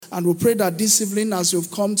And we pray that this evening, as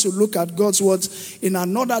we've come to look at God's word in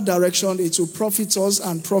another direction, it will profit us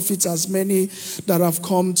and profit as many that have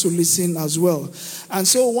come to listen as well. And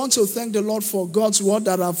so I want to thank the Lord for God's word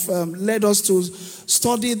that have led us to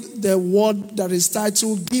study the word that is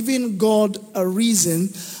titled Giving God a Reason.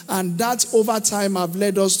 And that over time have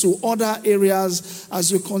led us to other areas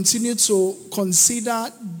as we continue to consider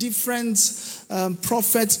different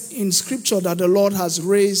prophets in scripture that the Lord has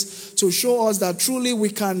raised to show us that truly we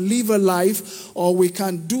can live a life or we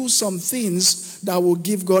can do some things that will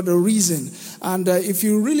give God a reason. And if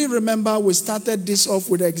you really remember, we started this off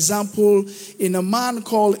with an example in a man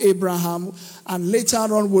called Abraham. And later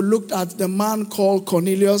on, we looked at the man called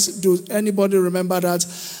Cornelius. Do anybody remember that?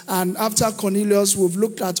 And after Cornelius, we've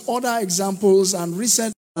looked at other examples and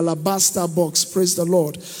recent alabaster box, praise the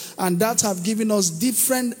Lord. And that have given us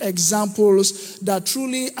different examples that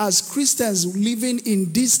truly as Christians living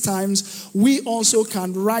in these times, we also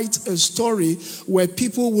can write a story where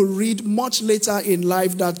people will read much later in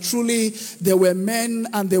life that truly there were men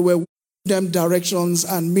and there were them directions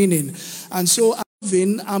and meaning. And so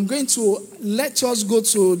I'm going to let us go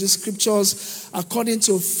to the scriptures according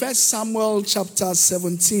to 1 Samuel chapter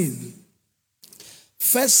 17.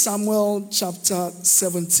 1 Samuel chapter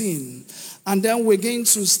 17. And then we're going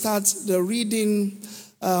to start the reading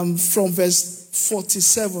from verse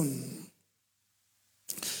 47.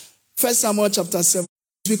 1 Samuel chapter 7.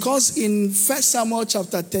 Because in 1 Samuel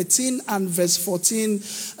chapter 13 and verse 14,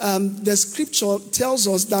 the scripture tells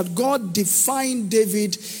us that God defined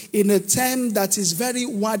David in a term that is very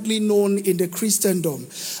widely known in the Christendom.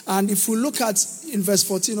 And if we look at in verse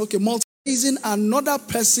 14, multi-raising another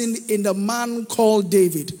person in the man called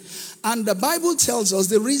David. And the Bible tells us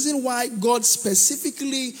the reason why God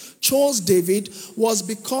specifically chose David was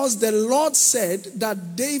because the Lord said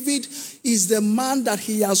that David is the man that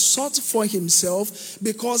he has sought for himself,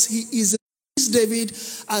 because he is David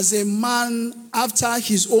as a man after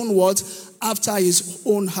his own what? After his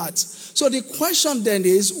own heart. So the question then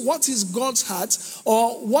is, what is God's heart,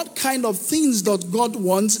 or what kind of things does God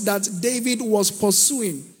want that David was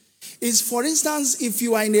pursuing? Is, for instance, if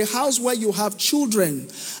you are in a house where you have children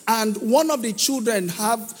and one of the children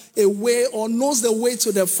have a way or knows the way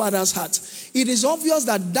to their father's heart, it is obvious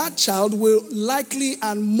that that child will likely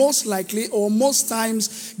and most likely or most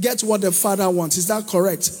times get what the father wants. Is that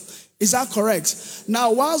correct? Is that correct?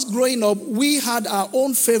 Now, whilst growing up, we had our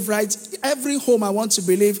own favorite. Every home, I want to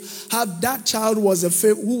believe, had that child who was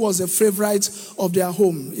a favorite of their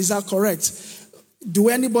home. Is that correct? Do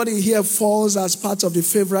anybody here falls as part of the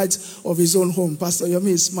favorite of his own home? Pastor Yomi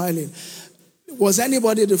is smiling. Was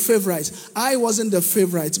anybody the favorite? I wasn't the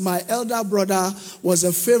favorite. My elder brother was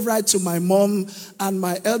a favorite to my mom, and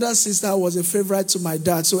my elder sister was a favorite to my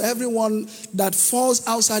dad. So everyone that falls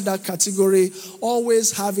outside that category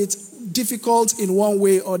always have it difficult in one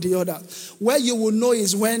way or the other. Where you will know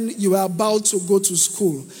is when you are about to go to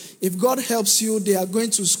school. If God helps you, they are going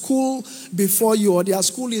to school before you, or their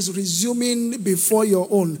school is resuming before your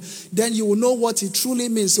own. Then you will know what it truly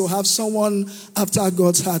means to have someone after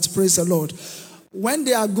God's heart. Praise the Lord. When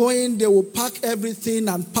they are going, they will pack everything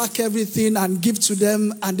and give to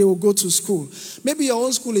them, and they will go to school. Maybe your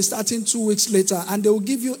own school is starting 2 weeks later, and they will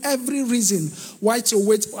give you every reason why to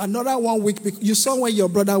wait another 1 week. You saw when your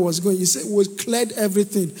brother was going, you said, we cleared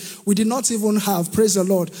everything. We did not even have, praise the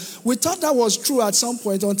Lord. We thought that was true at some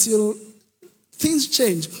point until things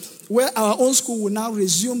changed, where our own school will now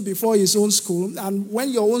resume before his own school. And when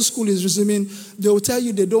your own school is resuming, they will tell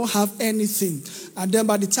you they don't have anything. And then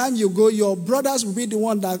by the time you go, your brothers will be the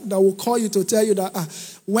one that will call you to tell you that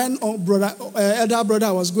when elder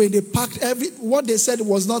brother was going, they packed what they said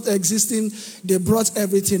was not existing, they brought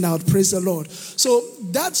everything out. Praise the Lord. So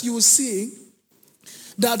that you see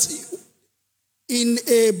that in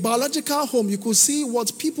a biological home, you could see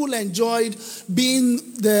what people enjoyed being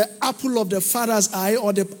the apple of the father's eye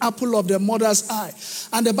or the apple of the mother's eye.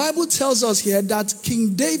 And the Bible tells us here that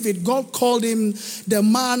King David, God called him the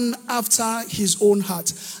man after his own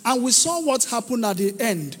heart. And we saw what happened at the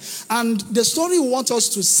end. And the story we want us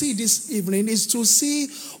to see this evening is to see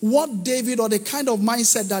what David, or the kind of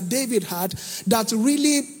mindset that David had that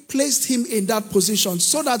really placed him in that position,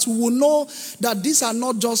 so that we will know that these are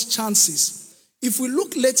not just chances. If we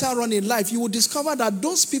look later on in life, you will discover that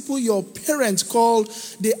those people your parents called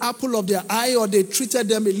the apple of their eye, or they treated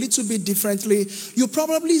them a little bit differently, you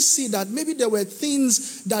probably see that maybe there were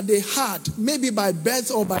things that they had, maybe by birth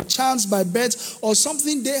or by chance, by birth, or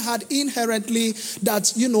something they had inherently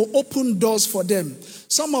that, opened doors for them.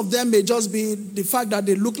 Some of them may just be the fact that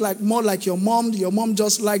they look more like your mom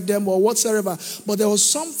just liked them or whatsoever. But there was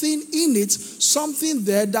something in it, something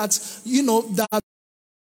there that, that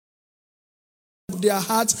of their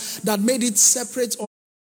hearts that made it separate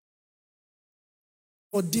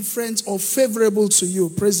or different or favorable to you.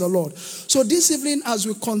 Praise the Lord. So this evening, as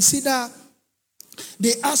we consider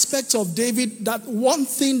the aspect of David, that one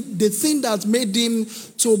thing, the thing that made him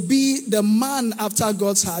to be the man after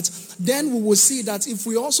God's heart, then we will see that if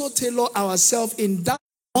we also tailor ourselves in that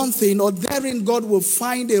one thing, or therein God will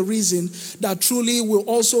find a reason that truly will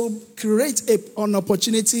also create an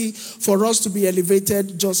opportunity for us to be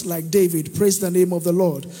elevated just like David. Praise the name of the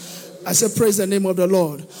Lord. I said, praise the name of the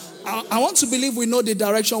Lord. I want to believe we know the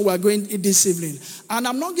direction we are going in this evening. And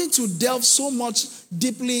I'm not going to delve so much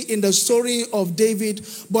deeply in the story of David,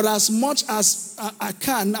 but as much as I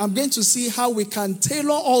can, I'm going to see how we can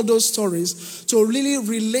tailor all those stories to really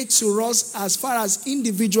relate to us as far as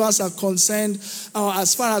individuals are concerned, or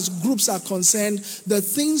as far as groups are concerned, the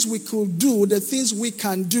things we could do, the things we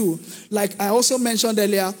can do. Like I also mentioned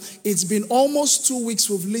earlier, it's been almost 2 weeks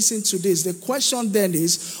we've listened to this. The question then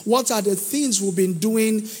is, what are the things we've been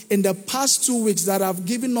doing in the past 2 weeks that have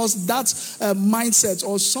given us that mindset,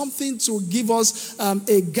 or something to give us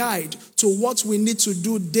a guide to what we need to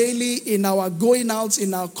do daily in our going out,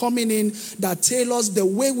 in our coming in, that tailors the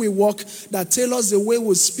way we walk, that tailors the way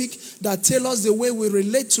we speak, that tailors the way we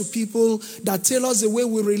relate to people, that tailors the way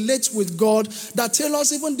we relate with God, that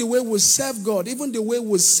tailors even the way we serve God, even the way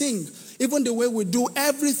we sing, even the way we do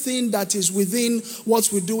everything that is within what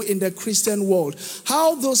we do in the Christian world.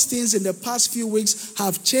 How those things in the past few weeks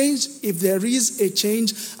have changed, if there is a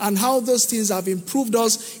change, and how those things have improved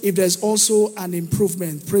us, if there's also an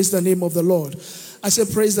improvement. Praise the name of the Lord. I say,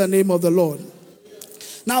 praise the name of the Lord.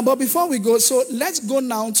 Now, but before we go, so let's go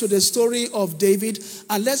now to the story of David,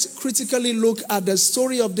 and let's critically look at the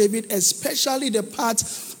story of David, especially the part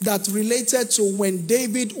that related to when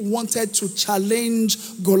David wanted to challenge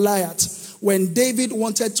Goliath. When David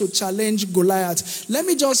wanted to challenge Goliath. Let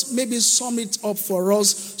me just maybe sum it up for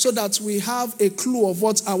us so that we have a clue of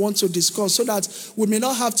what I want to discuss, so that we may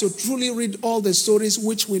not have to truly read all the stories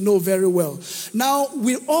which we know very well. Now,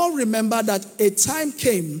 we all remember that a time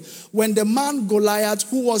came when the man Goliath,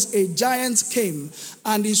 who was a giant, came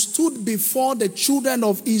and he stood before the children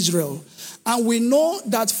of Israel. And we know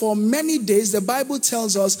that for many days, the Bible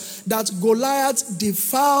tells us that Goliath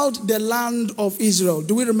defiled the land of Israel.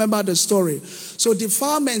 Do we remember the story? So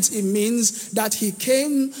defilement, it means that he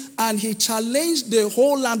came and he challenged the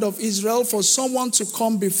whole land of Israel for someone to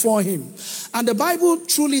come before him. And the Bible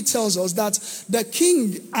truly tells us that the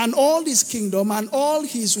king and all his kingdom and all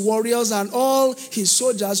his warriors and all his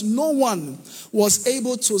soldiers, no one was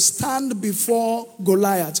able to stand before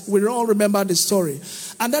Goliath. We all remember the story.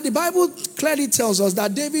 And that the Bible clearly tells us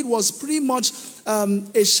that David was pretty much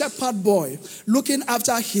a shepherd boy looking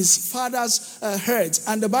after his father's herds.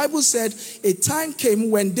 And the Bible said a time came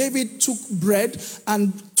when David took bread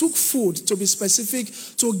and took food, to be specific,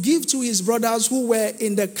 to give to his brothers who were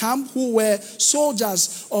in the camp, who were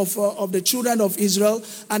soldiers of the children of Israel.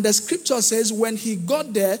 And the scripture says when he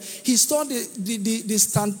got there, he saw the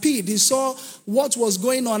stampede. He saw what was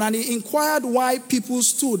going on, and he inquired why people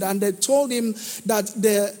stood. And they told him that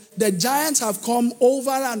the giants have come over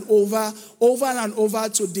and over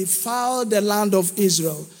to defile the land of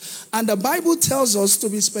Israel. And the Bible tells us, to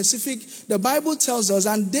be specific, the Bible tells us,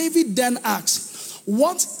 and David then asks,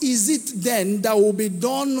 what is it then that will be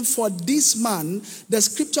done for this man? The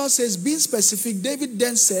scripture says, being specific, David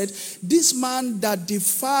then said, this man that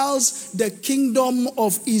defiles the kingdom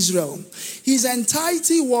of Israel. His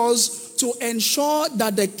entirety was to ensure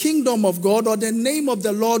that the kingdom of God or the name of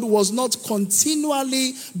the Lord was not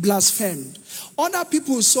continually blasphemed. Other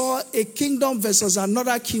people saw a kingdom versus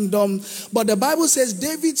another kingdom, but the Bible says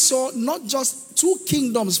David saw not just two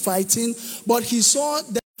kingdoms fighting, but he saw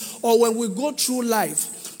that, or when we go through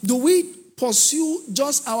life, do we pursue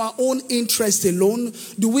just our own interest alone?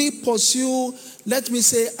 Do we pursue, let me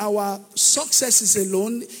say, our successes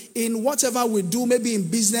alone in whatever we do, maybe in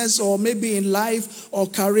business or maybe in life or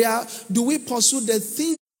career? Do we pursue the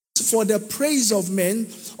things for the praise of men?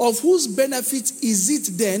 Of whose benefit is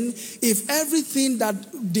it then if everything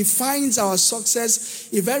that defines our success,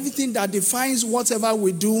 if everything that defines whatever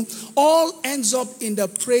we do, all ends up in the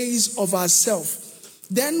praise of ourselves?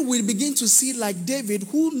 Then we begin to see, like David,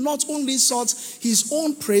 who not only sought his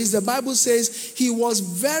own praise, the Bible says he was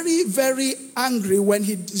very, very angry when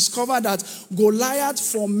he discovered that Goliath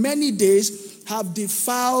for many days have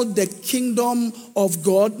defiled the kingdom of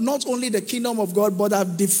God. Not only the kingdom of God, but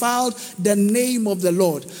have defiled the name of the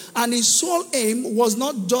Lord. And his sole aim was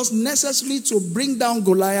not just necessarily to bring down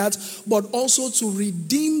Goliath, but also to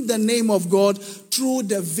redeem the name of God through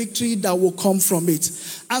the victory that will come from it.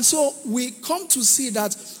 And so we come to see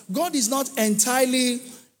that God is not entirely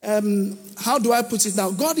how do I put it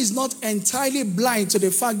now? God is not entirely blind to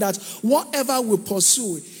the fact that whatever we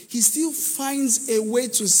pursue, he still finds a way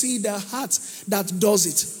to see the heart that does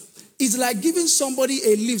it. It's like giving somebody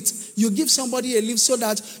a lift. You give somebody a lift so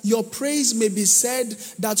that your praise may be said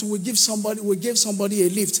that we give somebody a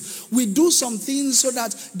lift. We do some things so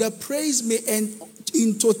that the praise may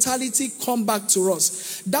in totality come back to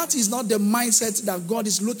us. That is not the mindset that God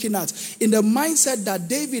is looking at. In the mindset that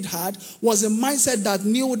David had was a mindset that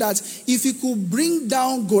knew that if he could bring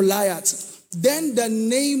down Goliath, then the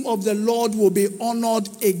name of the Lord will be honored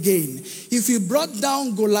again. If he brought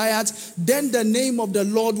down Goliath, then the name of the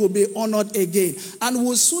Lord will be honored again. And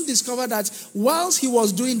we'll soon discover that whilst he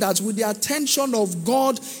was doing that with the attention of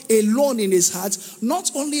God alone in his heart,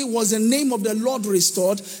 not only was the name of the Lord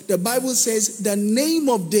restored, the Bible says the name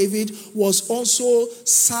of David was also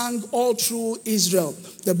sung all through Israel.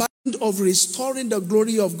 The Bible of restoring the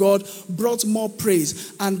glory of God brought more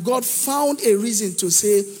praise. And God found a reason to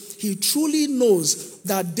say, he truly knows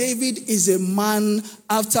that David is a man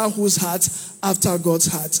after whose heart? After God's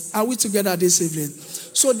heart. Are we together this evening?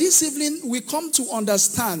 So this evening we come to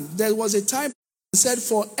understand there was a time said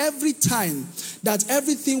for every time that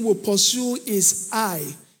everything we pursue is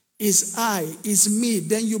me,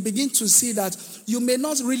 then you begin to see that you may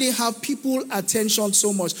not really have people's attention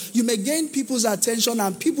so much. You may gain people's attention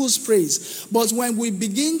and people's praise. But when we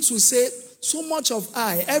begin to say, so much of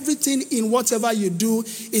everything in whatever you do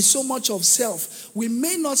is so much of self. We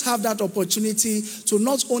may not have that opportunity to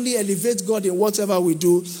not only elevate God in whatever we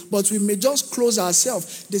do, but we may just close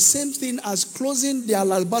ourselves. The same thing as closing the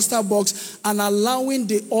alabaster box and allowing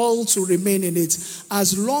the oil to remain in it.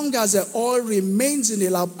 As long as the oil remains in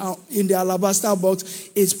the alabaster box,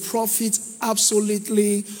 it profits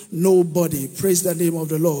absolutely nobody. Praise the name of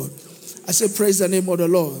the Lord. I say praise the name of the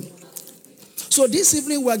Lord. So this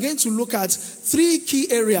evening we're going to look at three key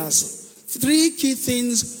areas, three key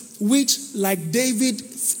things which like David,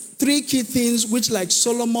 three key things which like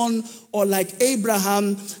Solomon or like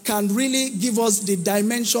Abraham can really give us the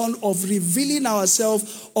dimension of revealing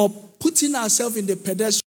ourselves or putting ourselves in the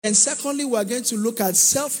pedestal. And secondly, we're going to look at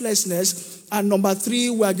selflessness. And number three,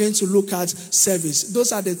 we're going to look at service.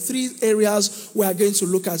 Those are the three areas we're going to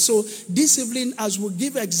look at. So this evening, as we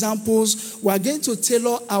give examples, we're going to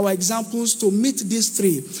tailor our examples to meet these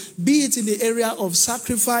three. Be it in the area of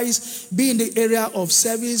sacrifice, be in the area of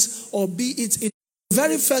service, or be it in the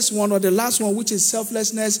very first one or the last one, which is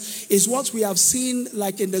selflessness, is what we have seen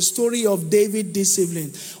like in the story of David this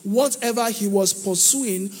evening. Whatever he was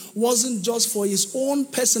pursuing wasn't just for his own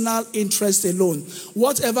personal interest alone.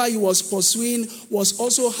 Whatever he was pursuing was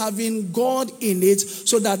also having God in it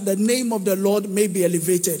so that the name of the Lord may be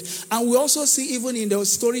elevated. And we also see even in the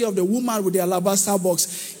story of the woman with the alabaster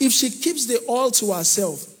box, if she keeps the oil to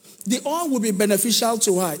herself, the oil will be beneficial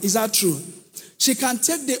to her. Is that true? She can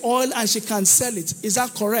take the oil and she can sell it. Is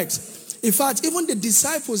that correct? In fact, even the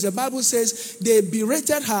disciples, the Bible says, they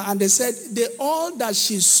berated her and they said the oil that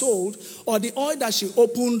she sold or the oil that she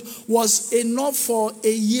opened was enough for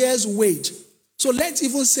a year's wage. So let's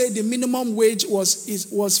even say the minimum wage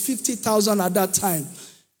was 50,000 at that time.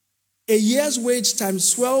 A year's wage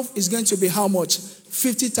times 12 is going to be how much?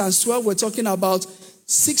 50 times 12, we're talking about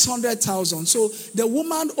 600,000. So the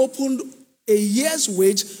woman opened a year's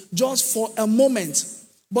wage just for a moment.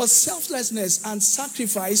 But selflessness and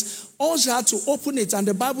sacrifice, all she had to open it. And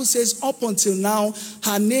the Bible says up until now,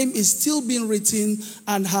 her name is still being written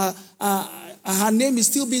and her name is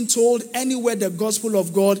still being told anywhere the gospel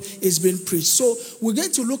of God is being preached. So we're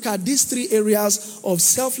going to look at these three areas of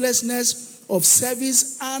selflessness, of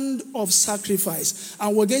service, and of sacrifice.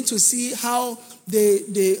 And we're going to see how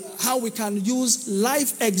we can use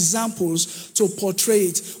life examples to portray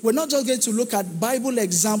it. We're not just going to look at Bible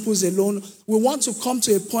examples alone. We want to come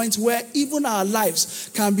to a point where even our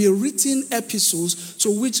lives can be written epistles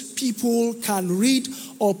to which people can read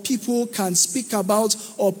or people can speak about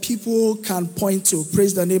or people can point to.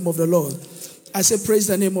 Praise the name of the Lord. I say praise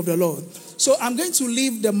the name of the Lord. So I'm going to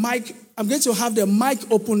leave the mic. I'm going to have the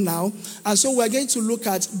mic open now. And so we're going to look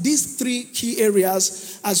at these three key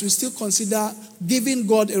areas as we still consider giving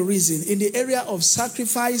God a reason. In the area of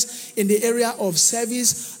sacrifice, in the area of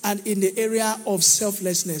service, and in the area of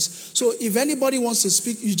selflessness. So if anybody wants to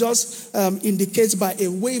speak, you just indicate by a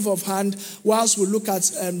wave of hand whilst we look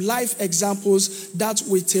at life examples that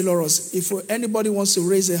will tailor us. If anybody wants to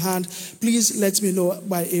raise a hand, please let me know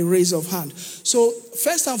by a raise of hand. So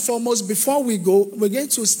first and foremost, before we go, we're going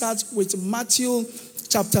to start with Matthew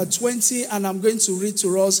chapter 20, and I'm going to read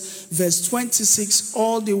to us verse 26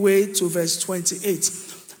 all the way to verse 28.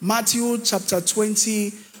 Matthew chapter 20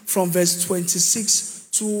 from verse 26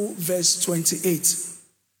 to verse 28.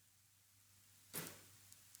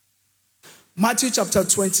 Matthew chapter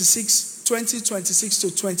 26, 26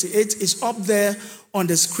 to 28 is up there on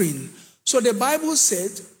the screen. So the Bible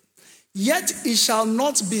said, "Yet it shall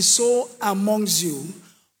not be so amongst you,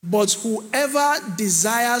 but whoever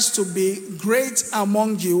desires to be great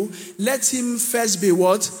among you, let him first be"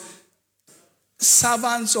 what?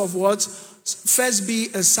 Servants of what? First be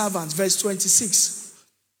a servant. Verse 26.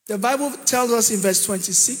 The Bible tells us in verse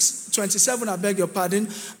 27, I beg your pardon,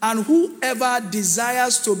 "And whoever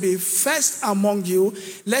desires to be first among you,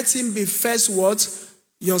 let him be first" what?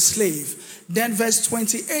 Your slave. Then verse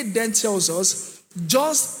 28 then tells us,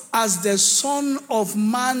 "Just as the Son of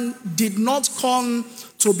Man did not come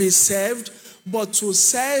to be served, but to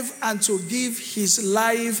serve and to give his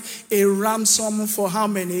life a ransom for" how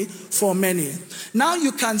many? For many. Now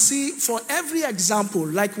you can see for every example,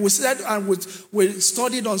 like we said and we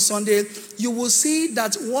studied on Sunday, you will see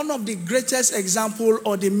that one of the greatest example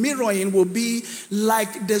or the mirroring will be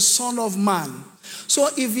like the Son of Man. So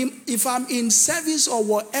if I'm in service or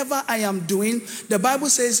whatever I am doing, the Bible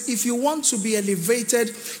says if you want to be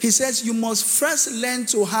elevated, he says you must first learn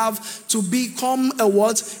to become a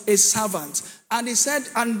what? A servant. And he said,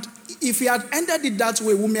 and if he had ended it that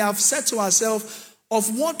way, we may have said to ourselves,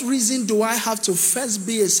 of what reason do I have to first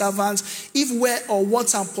be a servant if where or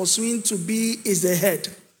what I'm pursuing to be is the head?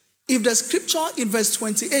 If the scripture in verse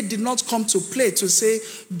 28 did not come to play to say,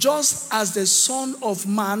 just as the Son of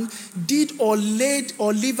Man did or laid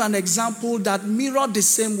or leave an example that mirrored the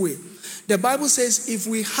same way. The Bible says if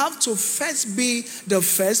we have to first be the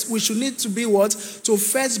first, we should need to be what? To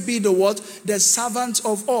first be the what? The servant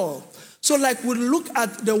of all. So like we look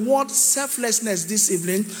at the word selflessness this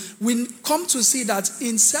evening, we come to see that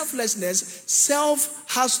in selflessness, self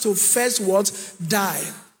has to first what? Die.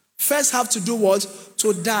 First have to do what?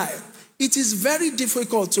 To die. It is very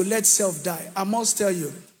difficult to let self die. I must tell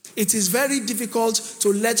you. It is very difficult to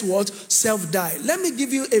let what? Self die. Let me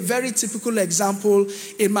give you a very typical example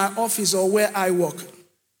in my office or where I work.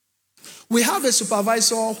 We have a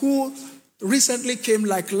supervisor who recently came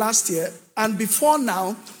like last year, and before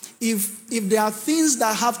now, if there are things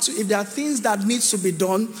that needs to be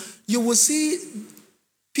done, you will see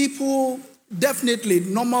people. Definitely,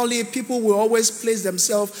 normally people will always place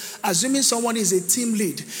themselves, assuming someone is a team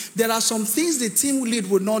lead. There are some things the team lead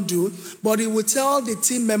would not do, but he will tell the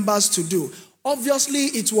team members to do. Obviously,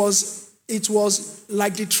 it was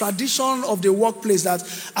like the tradition of the workplace that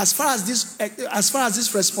as far as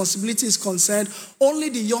this responsibility is concerned, only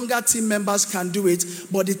the younger team members can do it,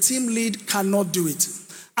 but the team lead cannot do it.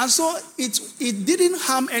 And so it didn't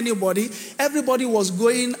harm anybody. Everybody was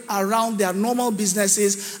going around their normal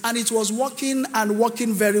businesses, and it was working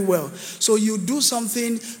very well. So you do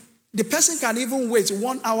something, the person can even wait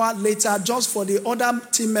 1 hour later just for the other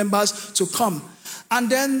team members to come. And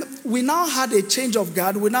then we now had a change of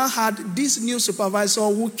guard. We now had this new supervisor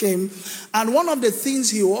who came. And one of the things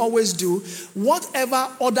he will always do, whatever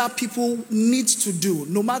other people need to do,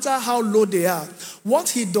 no matter how low they are, what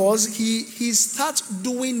he does, he starts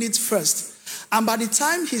doing it first. And by the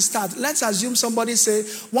time he starts, let's assume somebody say,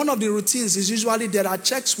 one of the routines is usually there are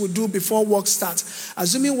checks we do before work starts.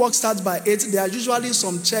 Assuming work starts by 8, there are usually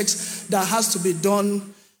some checks that has to be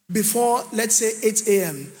done before, let's say, 8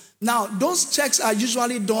 a.m. Now, those checks are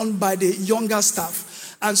usually done by the younger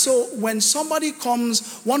staff. And so when somebody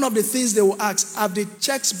comes, one of the things they will ask, have the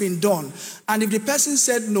checks been done? And if the person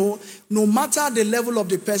said no, no matter the level of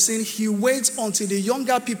the person, he waits until the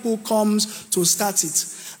younger people comes to start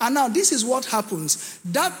it. And now this is what happens.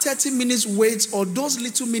 That 30 minutes wait or those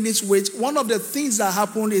little minutes wait, one of the things that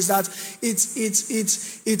happen is that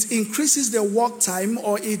it increases the work time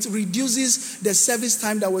or it reduces the service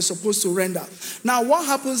time that we're supposed to render. Now what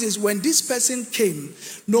happens is when this person came,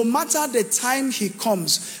 no matter the time he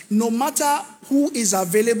comes, no matter who is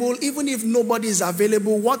available, even if nobody is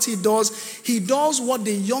available, what he does what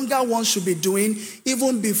the younger ones should be doing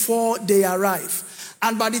even before they arrive.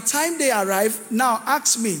 And by the time they arrive, now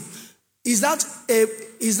ask me, is that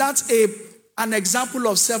an example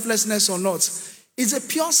of selflessness or not? It's a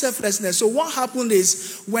pure selflessness. So what happened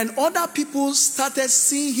is when other people started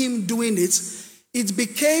seeing him doing it, it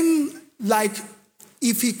became like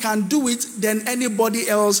if he can do it, then anybody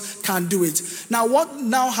else can do it. Now, what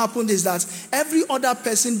now happened is that every other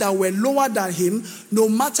person that were lower than him, no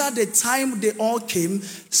matter the time they all came,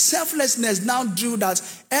 selflessness now drew that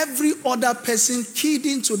every other person keyed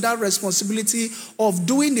into that responsibility of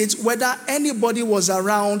doing it, whether anybody was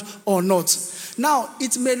around or not. Now,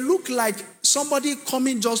 it may look like somebody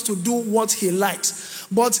coming just to do what he likes,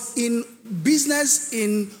 but in business,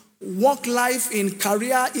 in work life, in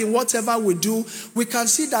career, in whatever we do, we can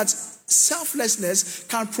see that selflessness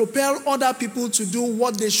can propel other people to do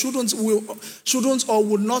what they shouldn't or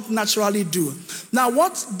would not naturally do. Now,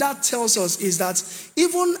 what that tells us is that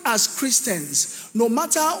even as Christians, no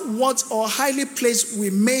matter what or highly placed we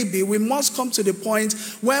may be, we must come to the point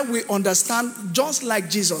where we understand, just like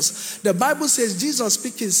Jesus. The Bible says, Jesus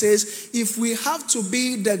speaking says, if we have to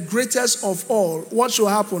be the greatest of all, what should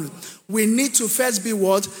happen? We need to first be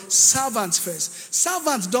what? Servants first.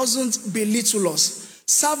 Servant doesn't belittle us.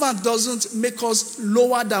 Servant doesn't make us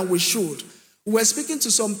lower than we should. We're speaking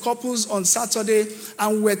to some couples on Saturday,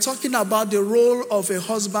 and we're talking about the role of a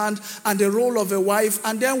husband and the role of a wife.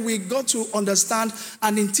 And then we got to understand,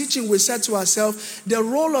 and in teaching we said to ourselves, the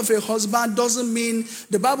role of a husband doesn't mean,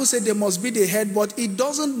 the Bible said they must be the head, but it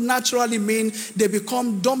doesn't naturally mean they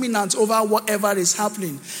become dominant over whatever is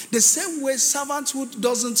happening. The same way servanthood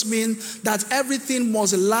doesn't mean that everything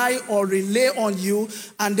must lie or relay on you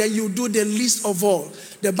and then you do the least of all.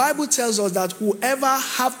 The Bible tells us that whoever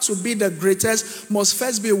have to be the greatest must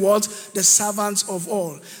first be what? The servants of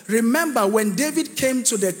all. Remember, when David came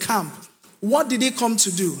to the camp, what did he come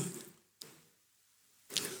to do?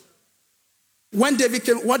 When David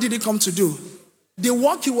came, what did he come to do? The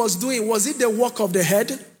work he was doing, was it the work of the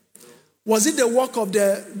head? Was it the work of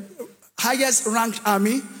the highest ranked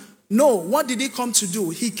army? No. What did he come to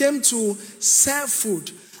do? He came to serve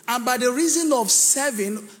food. And by the reason of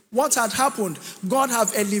serving, what had happened? God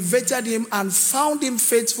have elevated him and found him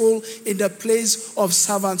faithful in the place of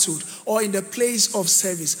servanthood or in the place of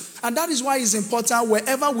service. And that is why it's important,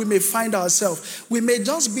 wherever we may find ourselves, we may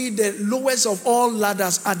just be the lowest of all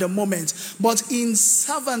ladders at the moment, but in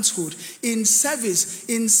servanthood, in service,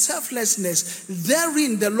 in selflessness,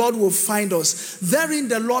 therein the Lord will find us. Therein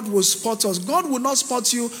the Lord will spot us. God will not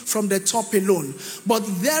spot you from the top alone, but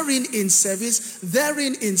therein in service,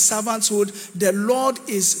 therein in servanthood, the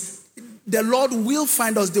Lord will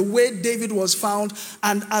find us the way David was found.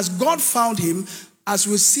 And as God found him, as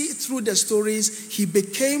we see through the stories, he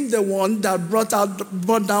became the one that brought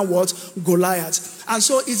down what? Goliath. And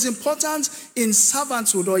so it's important in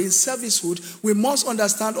servanthood or in servicehood, we must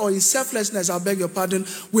understand, or in selflessness, I beg your pardon,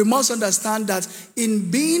 we must understand that in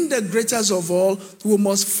being the greatest of all, we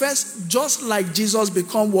must first, just like Jesus,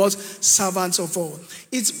 become what? Servants of all.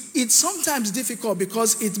 It's sometimes difficult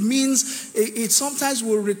because it means it sometimes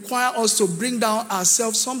will require us to bring down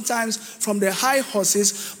ourselves sometimes from the high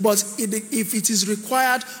horses, but if it is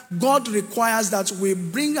required, God requires that we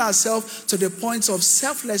bring ourselves to the point of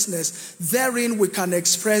selflessness. Therein we can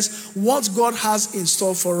express what God has in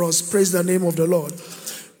store for us. Praise the name of the Lord.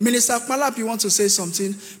 Minister Akmalap, you want to say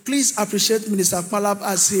something? Please appreciate Minister Akmalap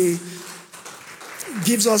as he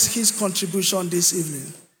gives us his contribution this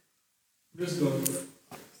evening. Praise God.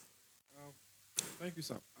 Thank you,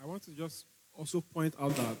 sir. I want to just also point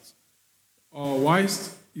out that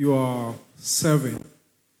whilst you are serving,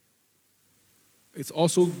 it's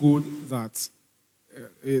also good that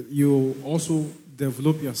you also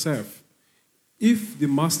develop yourself. If the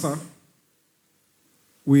master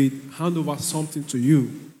will hand over something to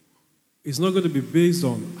you, it's not going to be based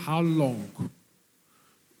on how long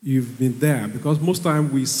you've been there, because most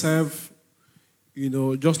times we serve,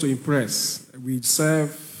 just to impress. We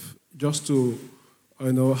serve just to,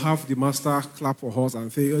 have the master clap for us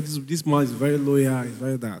and say, oh, this man is very loyal, he's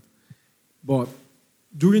very that. But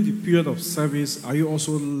during the period of service, are you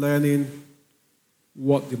also learning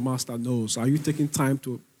what the master knows? Are you taking time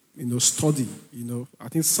to, study? I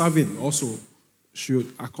think serving also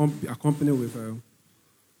should accompany with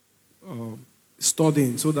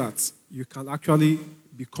studying, so that you can actually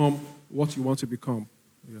become what you want to become.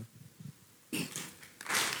 Yeah.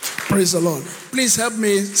 Praise the Lord. Please help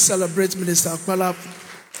me celebrate Minister Akmalap.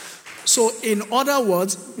 So in other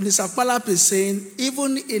words, Minister Akmalap is saying,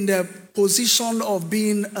 even in the position of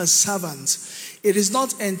being a servant, it is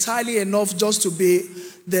not entirely enough just to be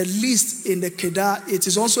the least in the Kedar. It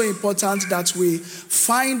is also important that we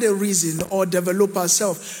find a reason or develop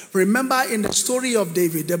ourselves. Remember, in the story of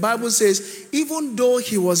David, the Bible says, even though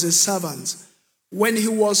he was a servant, when he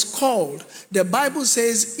was called, the Bible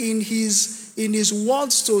says in his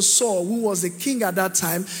words to Saul, who was the king at that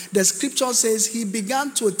time, the scripture says he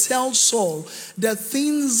began to tell Saul the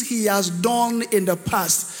things he has done in the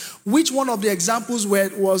past. Which one of the examples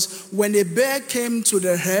was when a bear came to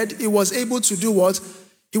the herd, he was able to do what?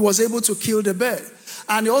 He was able to kill the bear.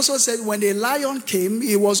 And he also said when a lion came,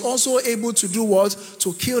 he was also able to do what?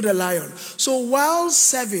 To kill the lion. So while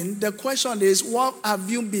serving, the question is, what have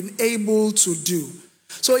you been able to do?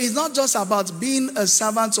 So it's not just about being a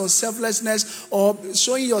servant or selflessness or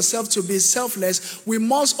showing yourself to be selfless. We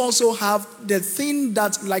must also have the thing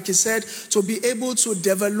that, like he said, to be able to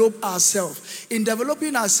develop ourselves. In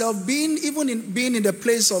developing ourselves, being in the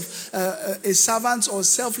place of a servant or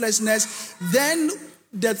selflessness, then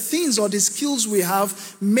the things or the skills we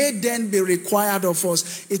have may then be required of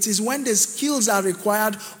us. It is when the skills are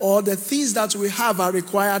required or the things that we have are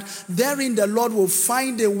required, therein the Lord will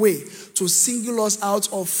find a way to single us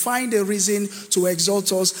out or find a reason to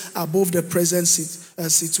exalt us above the present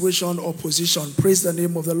situation or position. Praise the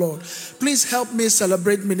name of the Lord. Please help me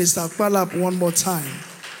celebrate Minister Palap one more time.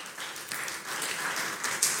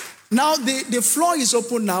 Now, the floor is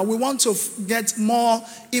open now. We want to get more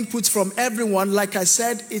input from everyone. Like I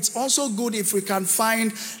said, it's also good if we can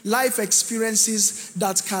find life experiences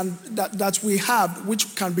that we have,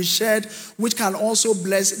 which can be shared, which can also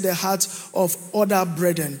bless the hearts of other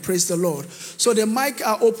brethren. Praise the Lord. So the mic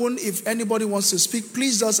are open. If anybody wants to speak,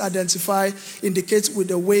 please just indicate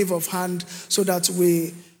with a wave of hand so that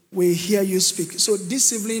we hear you speak. So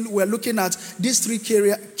this evening, we're looking at these three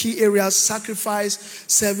key areas: sacrifice,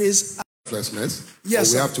 service, selflessness.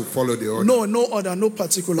 Yes, we have to follow the order. No order, no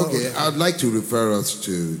particular order. Okay, I'd like to refer us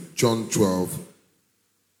to John 12,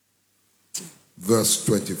 verse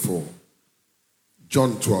 24.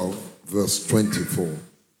 John 12, verse 24.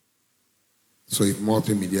 So if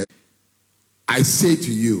multimedia, I say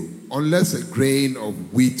to you, unless a grain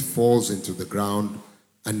of wheat falls into the ground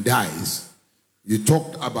and dies. You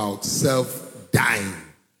talked about self-dying.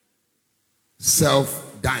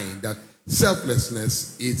 Self-dying. That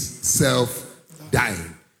selflessness is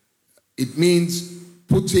self-dying. It means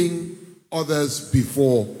putting others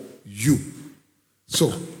before you.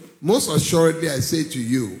 So, most assuredly I say to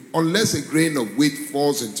you, unless a grain of wheat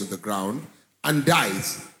falls into the ground and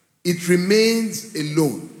dies, it remains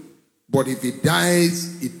alone. But if it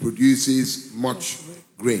dies, it produces much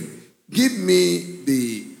grain. Give me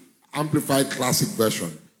the Amplified Classic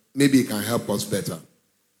Version. Maybe it can help us better.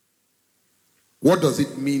 What does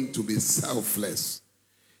it mean to be selfless?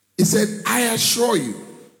 He said, I assure you,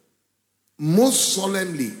 most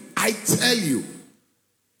solemnly, I tell you,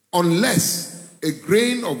 unless a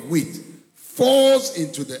grain of wheat falls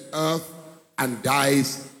into the earth and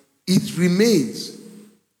dies, it remains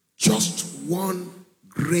just one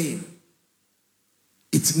grain.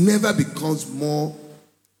 It never becomes more,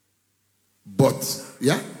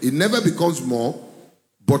 it never becomes more,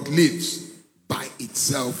 but lives by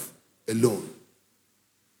itself alone.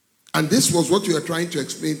 And this was what you were trying to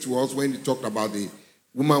explain to us when you talked about the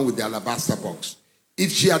woman with the alabaster box.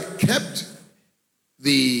 If she had kept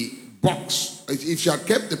the box, if she had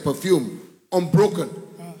kept the perfume unbroken,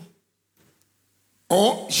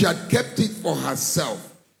 or she had kept it for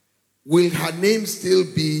herself, will her name still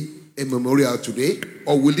be a memorial today,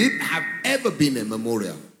 or will it have ever been a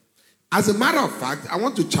memorial? As a matter of fact, I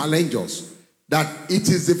want to challenge us that it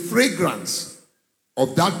is the fragrance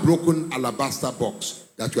of that broken alabaster box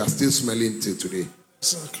that we are still smelling till today.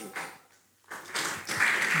 Exactly.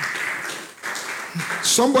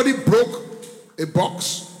 Somebody broke a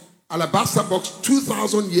box, alabaster box,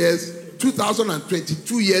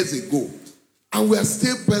 2022 years ago, and we are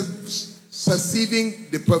still perceiving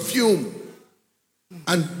the perfume.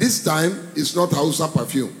 And this time, it's not Hausa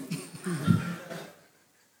perfume.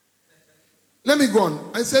 Let me go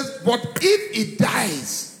on. It says, but if it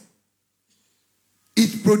dies,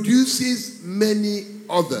 it produces many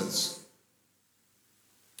others.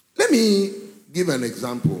 Let me give an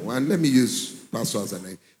example, and let me use Pastor as an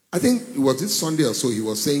example. I think it was this Sunday or so, he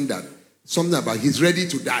was saying that something about he's ready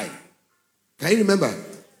to die. Can you remember?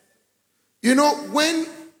 You know, when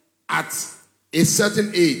at a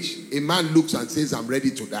certain age, a man looks and says, I'm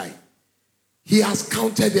ready to die, he has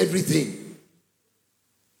counted everything.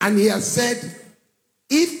 And he has said,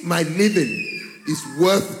 if my living is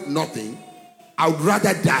worth nothing, I would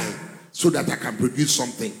rather die so that I can produce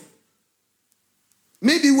something.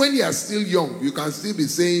 Maybe when you are still young, you can still be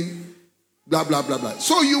saying blah, blah, blah, blah.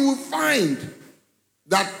 So you will find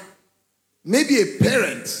that maybe a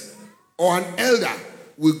parent or an elder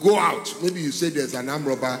will go out. Maybe you say there's an armed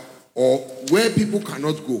robber, or where people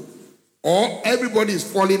cannot go. Or everybody is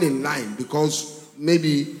falling in line because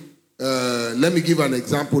maybe, let me give an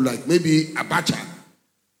example, like maybe Abacha.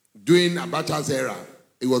 During Abacha's era,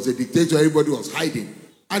 it was a dictator, everybody was hiding.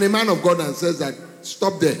 And a man of God and says that,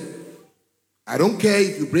 stop there. I don't care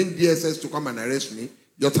if you bring DSS to come and arrest me,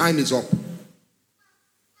 your time is up.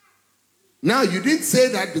 Now, you didn't say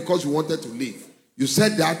that because you wanted to live. You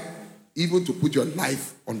said that even to put your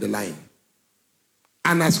life on the line.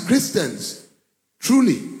 And as Christians,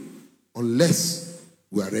 truly, unless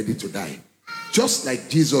we are ready to die, just like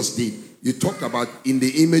Jesus did. You talked about in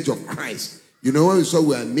the image of Christ. You know, when we saw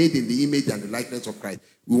we are made in the image and the likeness of Christ,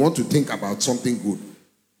 we want to think about something good.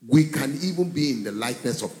 We can even be in the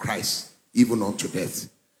likeness of Christ, even unto death.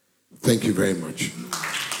 Thank you very much.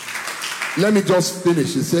 Let me just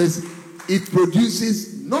finish. It says, it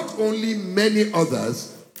produces not only many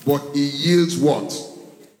others, but it yields what?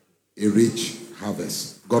 A rich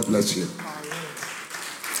harvest. God bless you.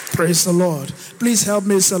 Praise the Lord. Please help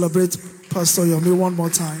me celebrate Pastor Yomi one more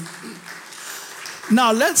time.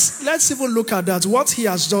 Now let's even look at that. What he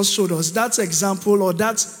has just showed us, that example or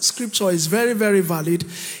that scripture is very, very valid.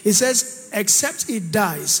 It says, except it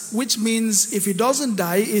dies, which means if it doesn't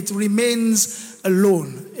die, it remains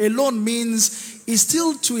alone. Alone means it's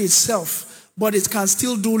still to itself, but it can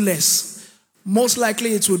still do less. Most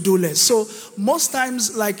likely it will do less. So most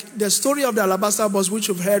times, like the story of the alabaster box, which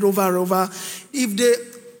we've heard over and over, if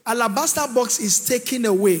the alabaster box is taken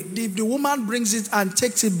away, if the woman brings it and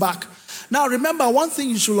takes it back. Now remember, one thing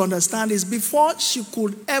you should understand is before she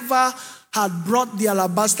could ever had brought the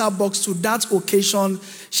alabaster box to that occasion,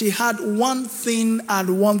 she had one thing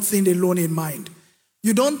and one thing alone in mind.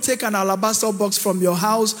 You don't take an alabaster box from your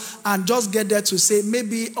house and just get there to say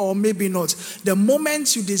maybe or maybe not. The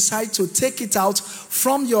moment you decide to take it out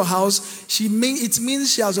from your house, it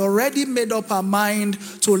means she has already made up her mind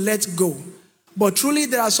to let go. But truly,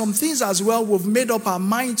 there are some things as well we've made up our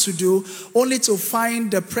mind to do, only to find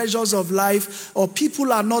the pressures of life, or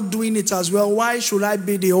people are not doing it as well. Why should I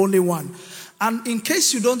be the only one? And in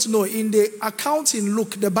case you don't know, in the account in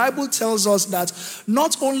Luke, the Bible tells us that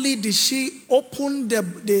not only did she open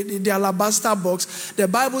the alabaster box, the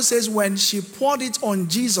Bible says when she poured it on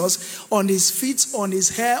Jesus, on his feet, on his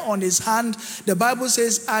hair, on his hand, the Bible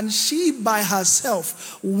says, and she by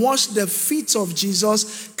herself washed the feet of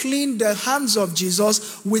Jesus, cleaned the hands of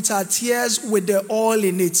Jesus with her tears, with the oil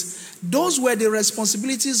in it. Those were the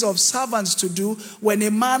responsibilities of servants to do when a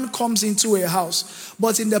man comes into a house.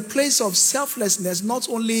 But in the place of selflessness, not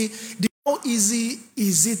only how easy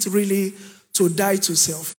is it really to die to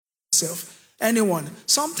self? Anyone.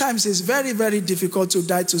 Sometimes it's very, very difficult to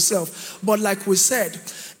die to self. But like we said,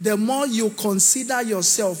 the more you consider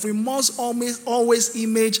yourself, we must always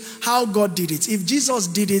image how God did it. If Jesus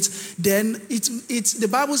did it, then the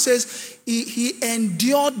Bible says he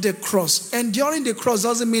endured the cross. Enduring the cross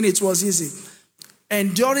doesn't mean it was easy.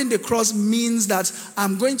 Enduring the cross means that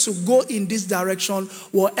I'm going to go in this direction.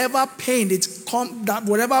 Whatever pain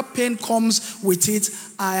comes with it,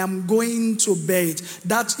 I am going to bear it.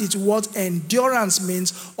 That is what endurance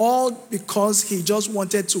means, all because he just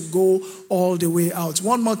wanted to go all the way out.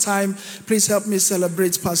 One more time, please help me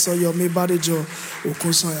celebrate Pastor Yomi Badejo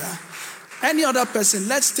Okosoya. Any other person,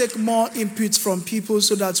 let's take more input from people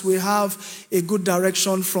so that we have a good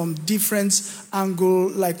direction from different angle,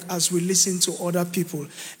 like as we listen to other people.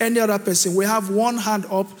 Any other person? We have one hand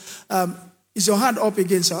up. Is your hand up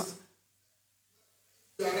again, sir?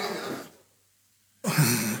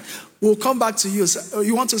 We'll come back to you, sir.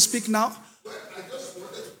 You want to speak now?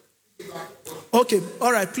 Okay,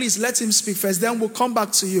 all right, please let him speak first. Then we'll come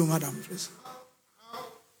back to you, madam, please.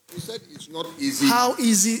 You said it's not easy. How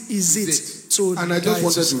easy is it to And I just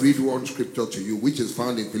wanted to read one scripture to you, which is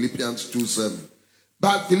found in Philippians 2:7.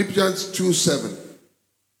 But Philippians 2:7.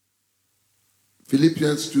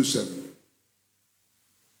 Philippians 2:7.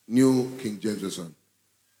 New King James Version.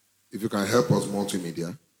 If you can help us,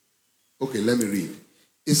 multimedia. Okay, let me read.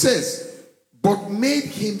 It says, but made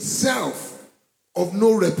himself of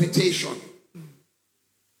no reputation.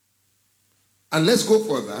 And let's go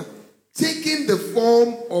further. Taking the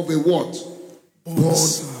form of a what? Bond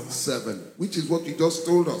servant. Which is what you just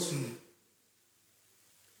told us.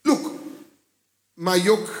 Look, my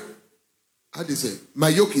yoke, how do you say? My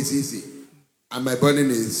yoke is easy and my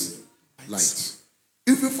burden is light.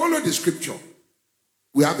 If we follow the scripture,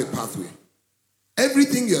 we have a pathway.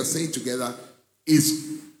 Everything you are saying together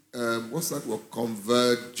is, what's that word?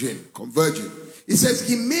 Converging. It says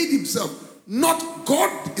he made himself, not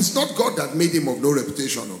God. It's not God that made him of no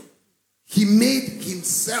reputation. No. He made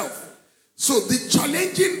himself. So the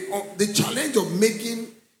challenge of making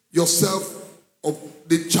yourself,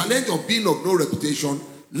 the challenge of being of no reputation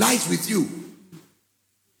lies with you,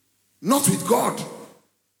 not with God.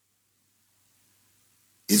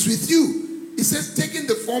 It's with you. It says taking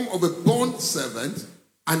the form of a bond servant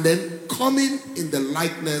and then coming in the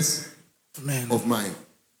likeness of mine.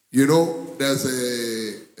 You know, there's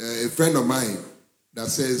a friend of mine that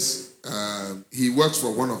says he works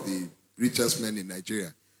for one of the richest men in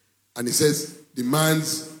Nigeria. And he says, the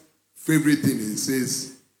man's favorite thing is, he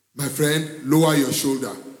says, my friend, lower your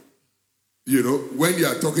shoulder. You know, when you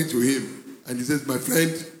are talking to him, and he says, my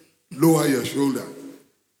friend, Lower your shoulder.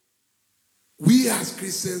 We as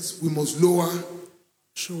Christians, we must lower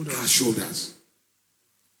our shoulders.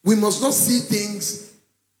 We must not see things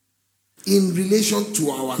in relation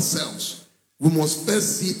to ourselves. We must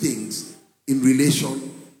first see things in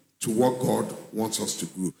relation to what God wants us to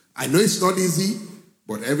do. I know it's not easy,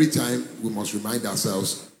 but every time we must remind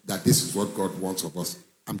ourselves that this is what God wants of us.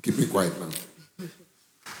 I'm keeping quiet now.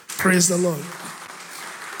 Praise the Lord.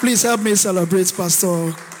 Please help me celebrate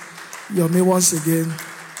Pastor Yomi once again.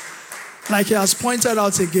 Like he has pointed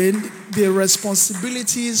out again, the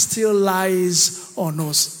responsibility still lies on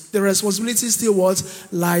us. The responsibility still what?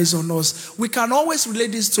 Lies on us. We can always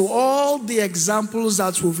relate this to all the examples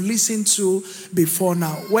that we've listened to before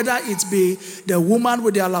now. Whether it be the woman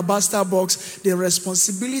with the alabaster box, the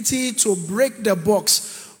responsibility to break the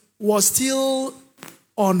box was still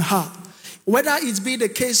on her. Whether it be the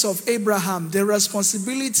case of Abraham, the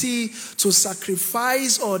responsibility to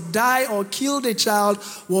sacrifice or die or kill the child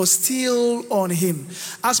was still on him.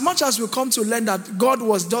 As much as we come to learn that God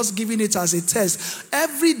was just giving it as a test,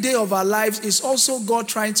 every day of our lives is also God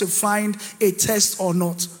trying to find a test or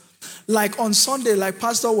not. Like on Sunday, like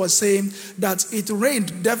Pastor was saying, that it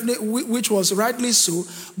rained, definitely, which was rightly so,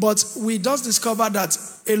 but we just discovered that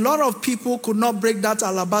a lot of people could not break that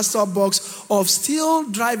alabaster box of still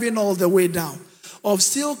driving all the way down, of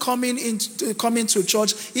still coming to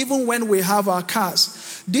church even when we have our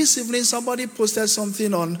cars. This evening, somebody posted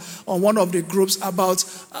something on one of the groups about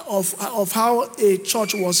of how a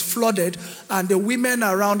church was flooded, and the women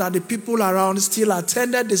around and the people around still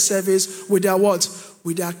attended the service with their what?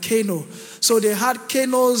 With their canoe. So they had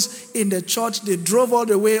canoes in the church. They drove all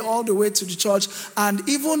the way to the church. And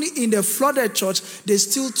even in the flooded church, they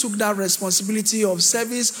still took that responsibility of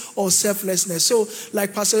service or selflessness. So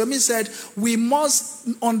like Pastor Yomi said, we must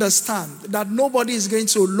understand that nobody is going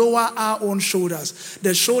to lower our own shoulders.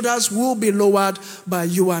 The shoulders will be lowered by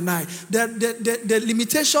you and I. The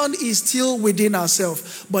limitation is still within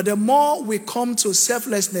ourselves. But the more we come to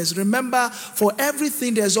selflessness, remember, for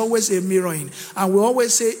everything there's always a mirroring. And we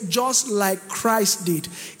always say, just like Christ did.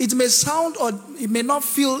 It may sound or it may not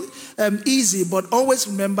feel easy, but always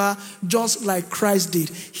remember, just like Christ did.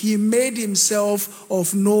 He made himself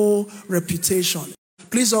of no reputation.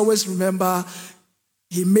 Please always remember,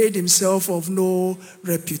 he made himself of no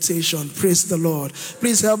reputation. Praise the Lord.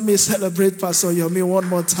 Please help me celebrate Pastor Yomi one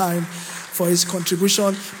more time for his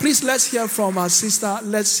contribution. Please, let's hear from our sister.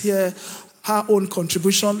 Let's hear her own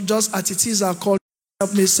contribution. Just as it is our call,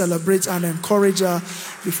 help me celebrate and encourage her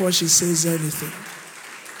before she says anything.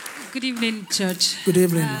 Good evening, church. Good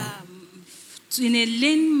evening. In a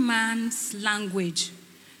layman's language,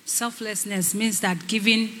 selflessness means that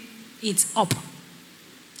giving it up.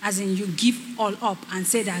 As in, you give all up and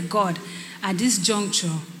say that, God, at this juncture,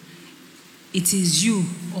 it is you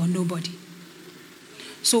or nobody.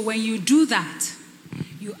 So when you do that,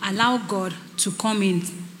 you allow God to come in,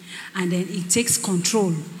 and then it takes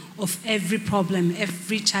control of every problem,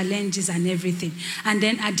 every challenges and everything. And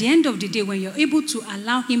then at the end of the day, when you're able to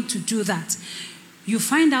allow him to do that, you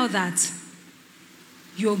find out that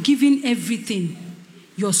you're giving everything,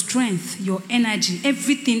 your strength, your energy,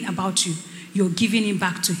 everything about you, you're giving it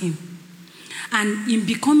back to him. And in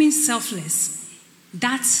becoming selfless,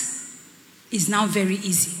 that is now very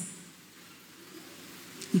easy.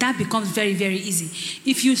 That becomes very, very easy.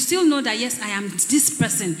 If you still know that, yes, I am this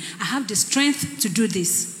person, I have the strength to do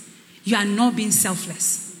this, you are not being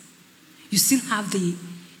selfless. You still have the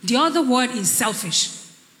other word is selfish.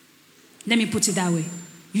 Let me put it that way.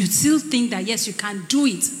 You still think that, yes, you can do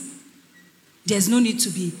it. There's no need to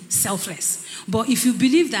be selfless. But if you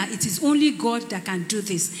believe that it is only God that can do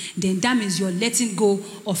this, then that means you're letting go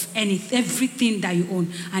of everything that you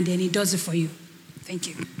own, and then he does it for you. Thank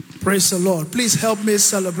you. Praise the Lord. Please help me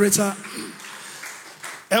celebrate her.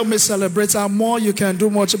 Help me celebrate her more. You can do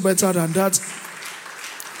much better than that.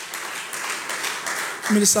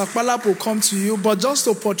 Minister Akpalap will come to you, but just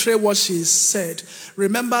to portray what she said,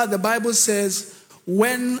 remember the Bible says,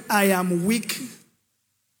 when I am weak,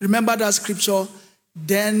 remember that scripture,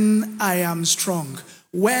 then I am strong.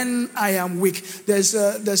 When I am weak. There's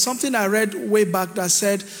something I read way back that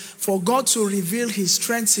said, for God to reveal his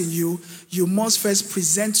strength in you, you must first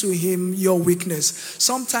present to him your weakness.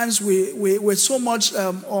 Sometimes we're so much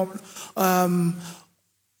on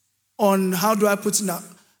how do I put it now?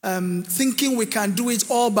 thinking we can do it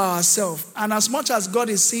all by ourselves. And as much as God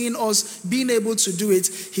is seeing us being able to do it,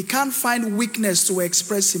 he can't find weakness to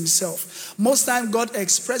express himself. Most time God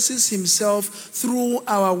expresses himself through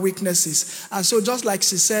our weaknesses. And so just like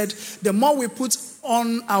she said, the more we put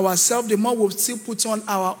on ourselves, the more we'll still put on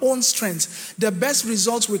our own strength. The best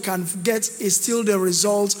result we can get is still the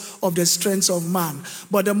result of the strength of man.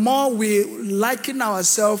 But the more we liken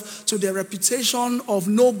ourselves to the reputation of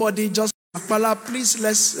nobody, just please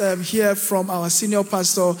let's hear from our senior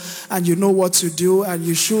pastor, and you know what to do, and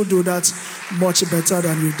you should do that much better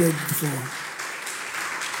than you did before.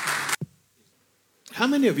 How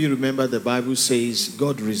many of you remember the Bible says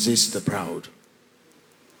God resists the proud?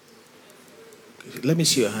 Let me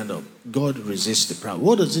see your hand up. God resists the proud.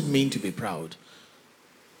 What does it mean to be proud?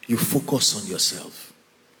 You focus on yourself.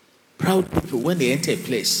 Proud people, when they enter a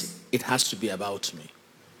place, it has to be about me.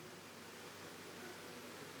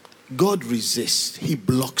 God resists. He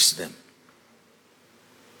blocks them.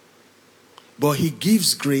 But he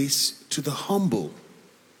gives grace to the humble.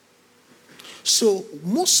 So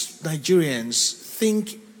most Nigerians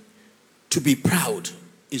think to be proud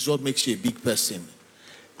is what makes you a big person.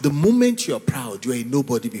 The moment you're proud, you're a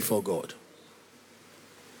nobody before God.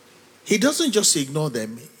 He doesn't just ignore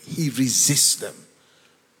them, he resists them.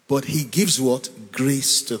 But he gives what?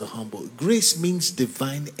 Grace to the humble. Grace means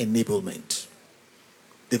divine enablement.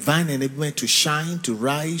 Divine enablement to shine, to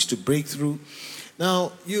rise, to break through.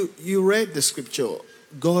 Now, you read the scripture.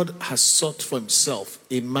 God has sought for himself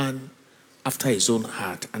a man after his own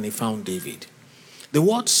heart, and he found David. The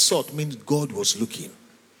word sought means God was looking.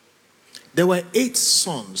 There were 8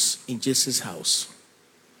 sons in Jesse's house.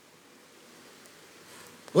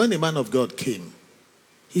 When the man of God came,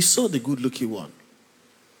 he saw the good-looking one.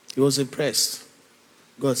 He was impressed.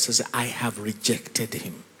 God says, I have rejected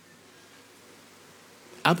him.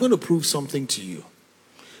 I'm going to prove something to you.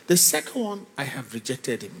 The second one, I have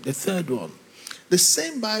rejected him. The third one, the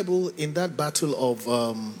same Bible in that battle of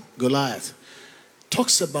Goliath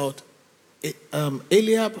talks about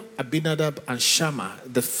Eliab, Abinadab, and Shammah,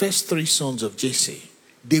 the first 3 sons of Jesse.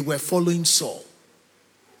 They were following Saul.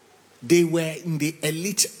 They were in the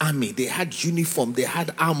elite army. They had uniform. They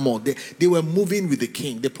had armor. They were moving with the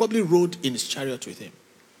king. They probably rode in his chariot with him.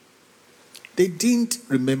 They didn't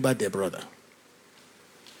remember their brother.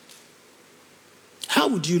 How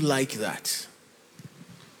would you like that?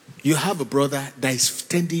 You have a brother that is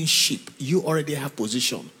tending sheep. You already have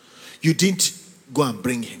position. You didn't go and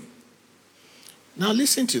bring him. Now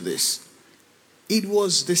listen to this. It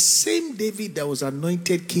was the same David that was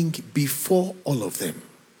anointed king before all of them.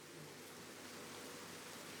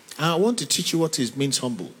 And I want to teach you what it means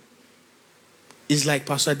humble. It's like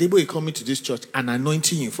Pastor Adebo coming to this church and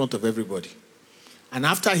anointing you in front of everybody. And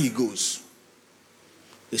after he goes,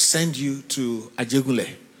 they send you to Ajegunle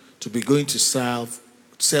to be going to sell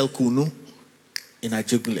kunu in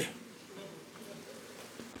Ajegunle.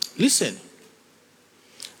 Listen.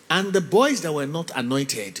 And the boys that were not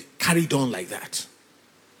anointed carried on like that.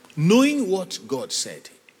 Knowing what God said,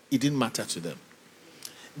 it didn't matter to them.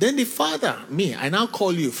 Then the father, me, I now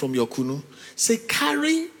call you from your kunu, say,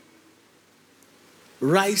 carry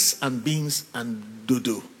rice and beans and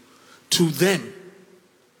dodo to them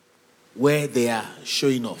where they are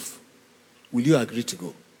showing off. Will you agree to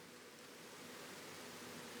go?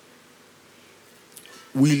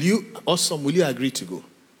 Will you agree to go?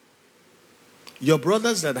 Your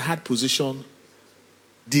brothers that had position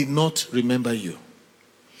did not remember you.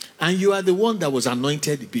 And you are the one that was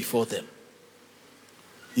anointed before them.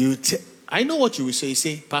 I know what you will say. You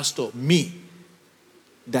say, Pastor, me,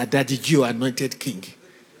 that did you anointed king.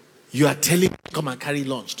 You are telling me to come and carry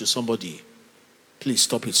lunch to somebody. Please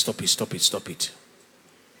stop it.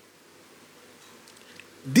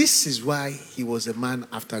 This is why he was a man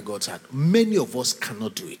after God's heart. Many of us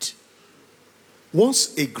cannot do it.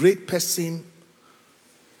 Once a great person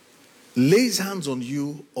lays hands on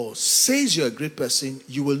you or says you're a great person,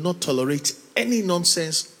 you will not tolerate any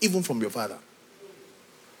nonsense, even from your father.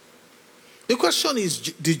 The question is,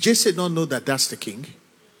 did Jesse not know that that's the king?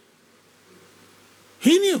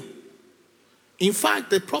 He knew. In fact,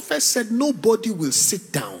 the prophet said nobody will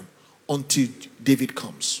sit down until David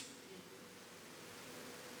comes.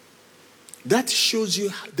 That shows you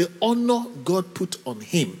the honor God put on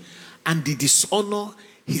him and the dishonor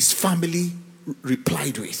his family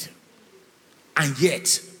replied with. And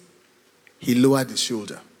yet, he lowered his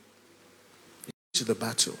shoulder to the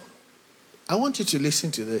battle. I want you to listen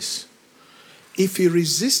to this. If he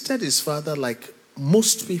resisted his father like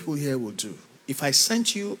most people here will do, if I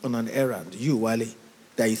sent you on an errand, you, Wale,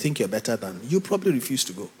 that you think you're better than, you probably refuse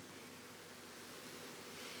to go.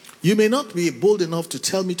 You may not be bold enough to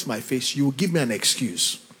tell me to my face. You will give me an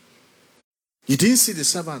excuse. You didn't see the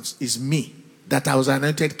servants. It's me that I was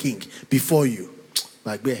anointed king before you.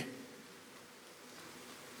 Like where?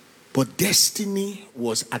 But destiny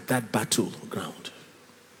was at that battleground.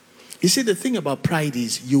 You see, the thing about pride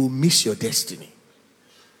is you will miss your destiny.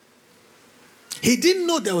 He didn't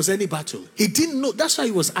know there was any battle. He didn't know. That's why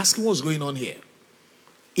he was asking what's going on here.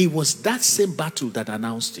 It was that same battle that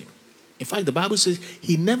announced him. In fact, the Bible says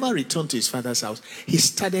he never returned to his father's house. He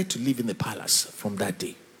started to live in the palace from that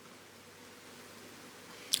day.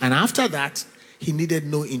 And after that, he needed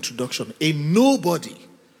no introduction. A nobody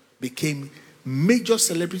became major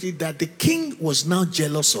celebrity that the king was now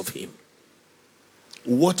jealous of him.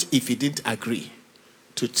 What if he didn't agree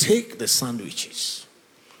to take the sandwiches?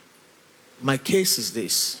 My case is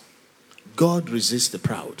this. God resists the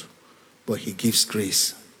proud, but he gives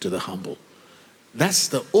grace to the humble. That's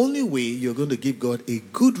the only way you're going to give God a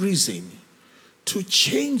good reason to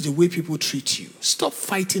change the way people treat you. Stop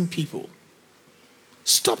fighting people.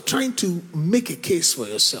 Stop trying to make a case for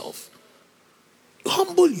yourself.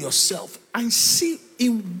 Humble yourself and see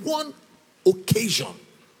in one occasion.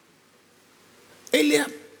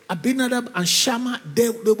 Eliab, Abinadab, and Shammah, they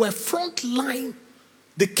were front line,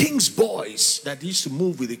 the king's boys that used to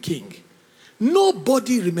move with the king.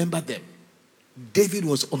 Nobody remembered them. David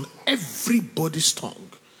was on everybody's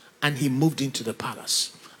tongue, and he moved into the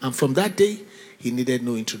palace. And from that day, he needed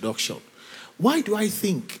no introduction. Why do I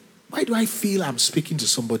feel I'm speaking to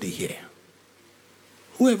somebody here?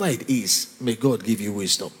 Whoever it is, may God give you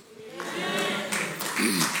wisdom.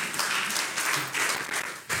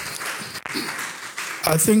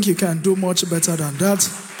 I think you can do much better than that.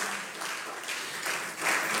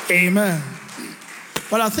 Amen.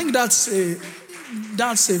 But I think that's a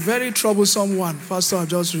very troublesome one, Pastor I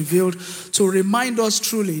just revealed, to remind us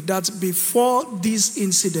truly that before this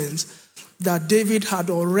incident, that David had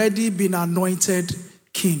already been anointed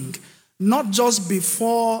king. Not just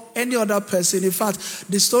before any other person. In fact,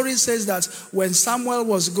 the story says that when Samuel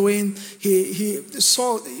was going,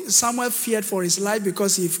 Samuel feared for his life,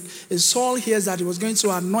 because if Saul hears that he was going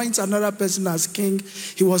to anoint another person as king,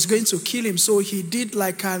 he was going to kill him. So he did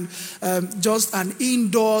like just an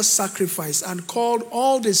indoor sacrifice and called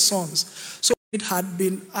all the sons. So it had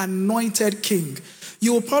been anointed king.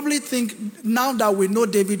 You will probably think, now that we know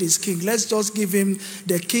David is king, let's just give him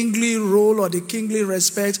the kingly role or the kingly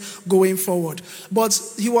respect going forward.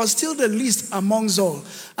 But he was still the least amongst all.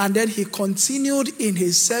 And then he continued in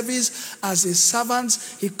his service as a servant.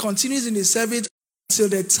 He continues in his service till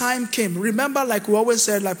the time came. Remember, like we always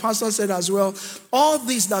said, like Pastor said as well, all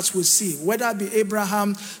these that we see, whether it be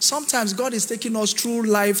Abraham, sometimes God is taking us through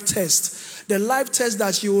life tests. The life test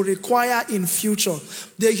that you will require in future.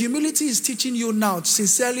 The humility is teaching you now.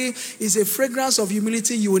 Sincerely, is a fragrance of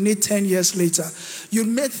humility you will need 10 years later. You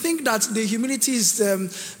may think that the humility is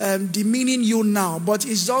demeaning you now, but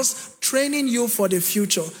it's just training you for the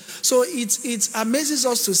future. So it amazes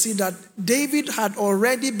us to see that David had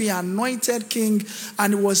already been anointed king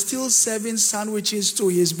and was still serving sandwiches to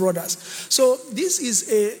his brothers. So this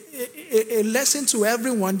is a lesson to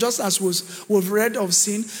everyone, just as we've read of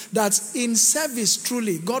sin, that in service,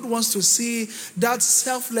 truly, God wants to see that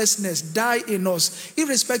selflessness die in us,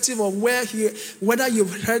 irrespective of whether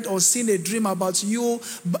you've heard or seen a dream about you,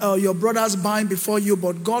 your brothers bowing before you,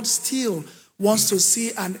 but God still wants to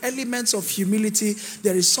see an element of humility.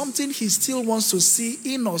 There is something he still wants to see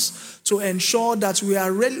in us to ensure that we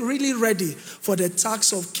are really ready for the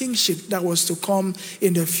task of kingship that was to come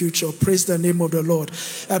in the future. Praise the name of the Lord.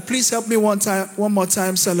 Please help me one more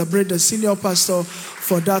time celebrate the senior pastor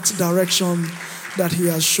for that direction that he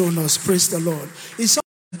has shown us. Praise the Lord.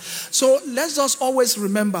 So let's just always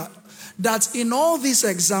remember that in all this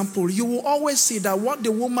example, you will always see that what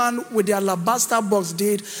the woman with the alabaster box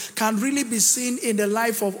did can really be seen in the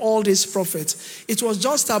life of all these prophets. It was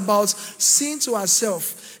just about seeing to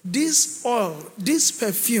herself, this oil, this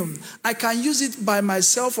perfume, I can use it by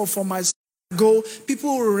myself or for myself.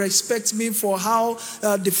 People will respect me for how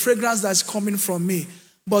the fragrance that's coming from me.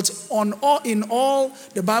 But in all,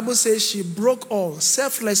 the Bible says she broke all,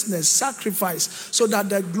 selflessness, sacrifice, so that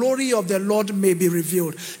the glory of the Lord may be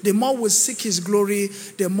revealed. The more we seek his glory,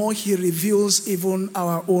 the more he reveals even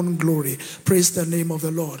our own glory. Praise the name of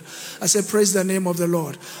the Lord. I say, praise the name of the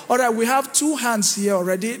Lord. All right, we have two hands here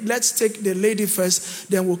already. Let's take the lady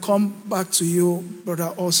first, then we'll come back to you,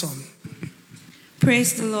 Brother Awesome.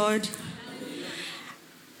 Praise the Lord.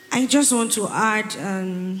 I just want to add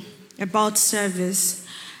about service.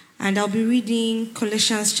 And I'll be reading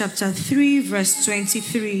Colossians chapter 3, verse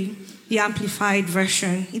 23, the Amplified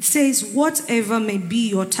Version. It says, whatever may be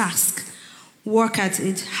your task, work at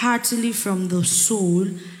it heartily from the soul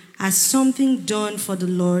as something done for the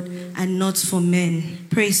Lord and not for men.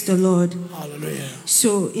 Praise the Lord. Hallelujah.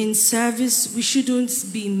 So in service, we shouldn't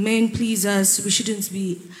be men pleasers. We shouldn't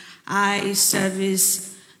be eye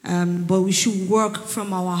service, but we should work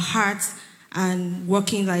from our hearts and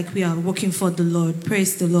working like we are working for the Lord.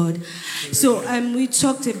 Praise the Lord. So we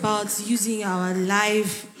talked about using our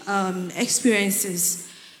life experiences.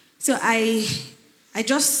 So I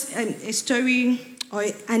just, a story or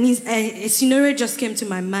a scenario just came to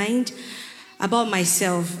my mind about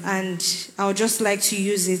myself, and I would just like to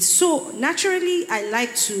use it. So naturally, I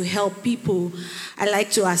like to help people. I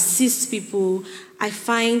like to assist people. I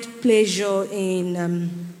find pleasure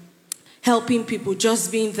in helping people,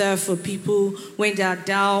 just being there for people when they are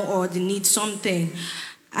down or they need something.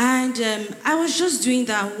 And I was just doing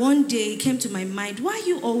that. One day it came to my mind, why are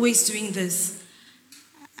you always doing this?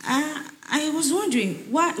 I was wondering,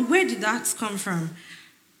 where did that come from?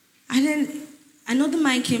 And then another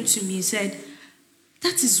man came to me and said,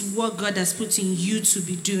 that is what God has put in you to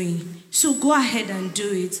be doing. So go ahead and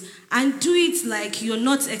do it. And do it like you're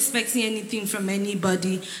not expecting anything from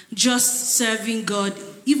anybody, just serving God.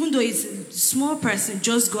 Even though it's a small person,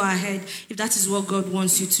 just go ahead if that is what God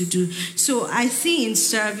wants you to do. So I see in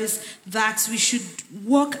service that we should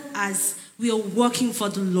work as we are working for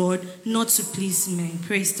the Lord, not to please men.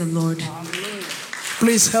 Praise the Lord.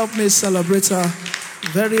 Please help me celebrate a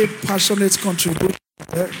very passionate contribution.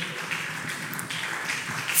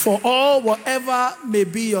 For all, whatever may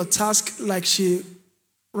be your task, like she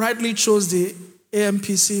rightly chose the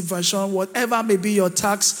AMPC version, whatever may be your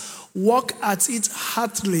task, work at it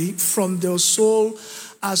heartily from the soul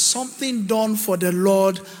as something done for the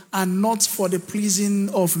Lord and not for the pleasing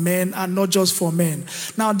of men and not just for men.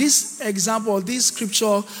 Now, this example, this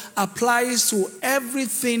scripture applies to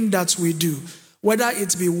everything that we do. Whether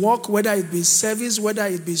it be work, whether it be service, whether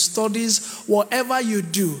it be studies, whatever you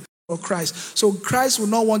do for Christ. So Christ will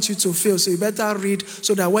not want you to fail. So you better read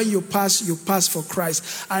so that when you pass for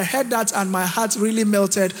Christ. I heard that and my heart really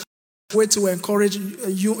melted. Way to encourage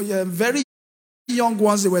you, very young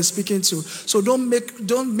ones they were speaking to. So don't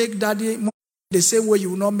make daddy the same way you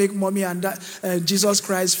will not make mommy and Jesus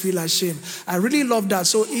Christ feel ashamed. I really love that.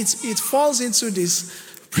 So it falls into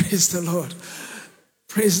this. Praise the Lord.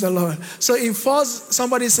 Praise the Lord. So it falls,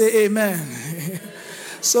 somebody say amen.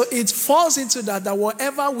 So it falls into that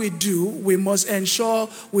whatever we do, we must ensure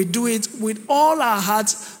we do it with all our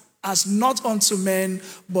hearts, as not unto men,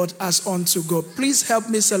 but as unto God. Please help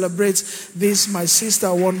me celebrate this, my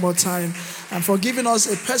sister, one more time, and for giving us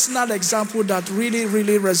a personal example that really,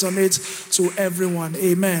 really resonates to everyone.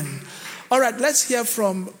 Amen. All right, let's hear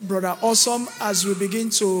from Brother Awesome as we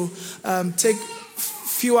begin to take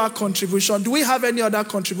fewer contribution. Do we have any other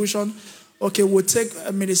contribution? Okay, we'll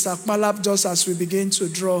take Minister Akmalap just as we begin to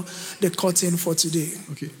draw the curtain for today.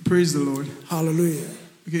 Okay, praise the Lord. Hallelujah.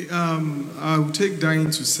 Okay, I will take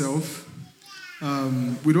dying to self.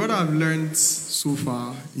 With what I've learned so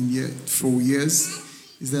far for years,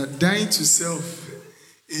 is that dying to self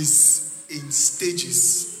is in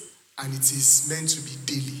stages and it is meant to be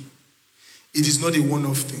daily. It is not a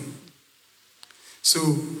one-off thing.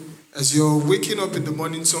 So, as you're waking up in the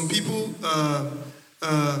morning, some people,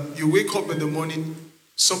 you wake up in the morning,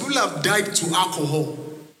 some people have died to alcohol.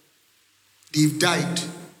 They've died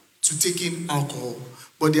to taking alcohol,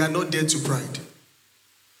 but they are not dead to pride.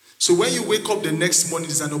 So when you wake up the next morning,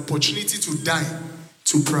 it's an opportunity to die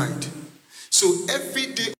to pride. So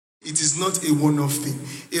every day, it is not a one-off thing.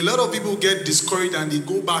 A lot of people get discouraged and they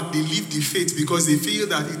go back, they leave the faith because they feel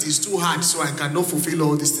that it is too hard, so I cannot fulfill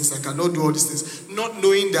all these things, I cannot do all these things, not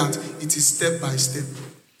knowing that it is step by step.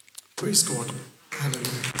 Praise God.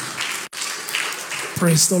 Hallelujah.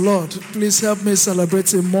 Praise the Lord. Please help me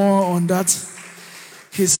celebrate more on that.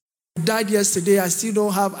 His died yesterday. I still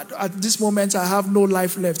don't have, at this moment, I have no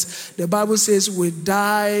life left. The Bible says we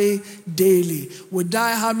die daily. We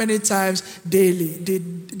die how many times? Daily.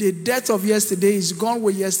 The death of yesterday is gone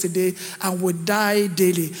with yesterday, and we die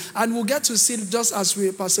daily. And we'll get to see, just as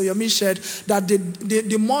Pastor Yomi shared, that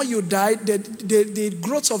the more you die, the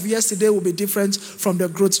growth of yesterday will be different from the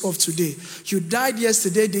growth of today. You died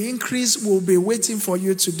yesterday, the increase will be waiting for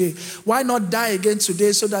you today. Why not die again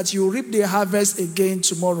today so that you reap the harvest again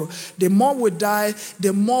tomorrow? The more we die,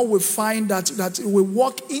 the more we find that we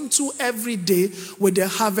walk into every day with the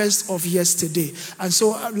harvest of yesterday. And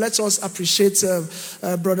so let us appreciate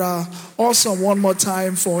Brother Awesome one more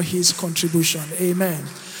time for his contribution. Amen.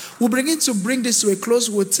 We'll begin to bring this to a close.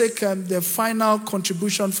 We'll take the final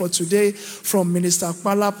contribution for today from Minister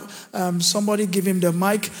Akmalap. Somebody give him the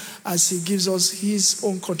mic as he gives us his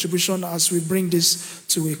own contribution as we bring this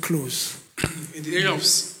to a close. in the area of,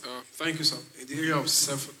 thank you, sir. In the area of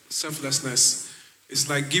selflessness, it's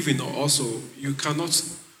like giving also. You cannot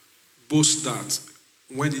boast that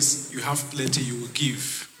when you have plenty, you will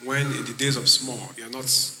give. When in the days of small, you're not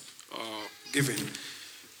giving.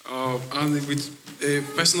 And with a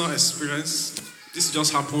personal experience, this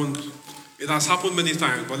just happened. It has happened many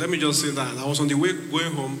times, but let me just say that. I was on the way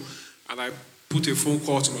going home, and I put a phone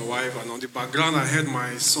call to my wife, and on the background, I heard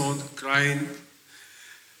my son crying.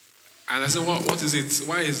 And I said, what is it?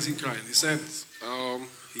 Why is he crying? He said,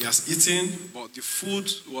 he has eaten, but the food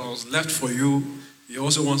was left for you. He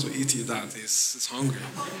also wants to eat it. That he's hungry.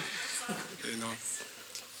 You know.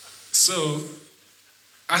 So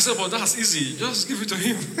I said, but that's easy. Just give it to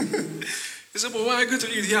him. He said, but why are you going to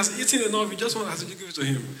eat? He has eaten enough. He just wants to give it to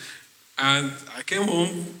him. And I came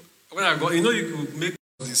home. When I got, you could make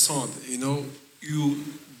the son. You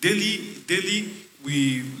daily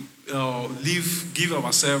we give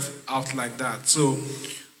ourselves out like that. So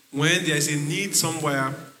when there is a need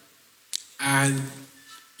somewhere and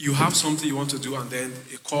you have something you want to do, and then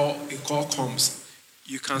a call comes,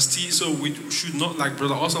 you can still. So we should not, like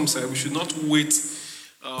Brother Awesome said, we should not wait.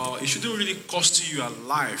 It shouldn't really cost you your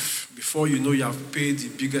life before you know you have paid the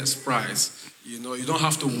biggest price. You don't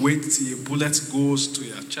have to wait till a bullet goes to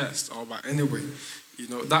your chest. Or but anyway,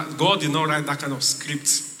 that God did not write that kind of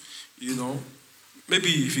script. Maybe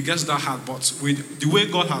if it gets that hard, but with the way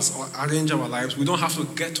God has arranged our lives, we don't have to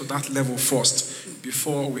get to that level first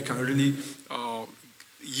before we can really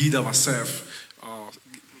yield ourselves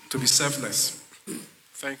to be selfless.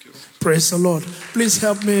 Thank you. Praise the Lord. Please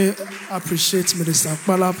help me appreciate Minister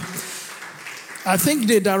Akbalap. I think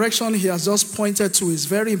the direction he has just pointed to is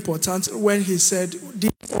very important when he said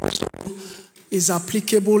this also is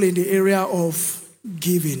applicable in the area of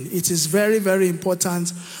giving. It is very, very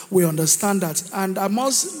important we understand that. And I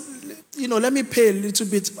must, let me pay a little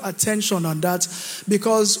bit attention on that,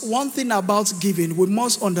 because one thing about giving, we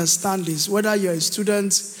must understand this, whether you're a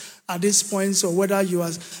student at this point or whether you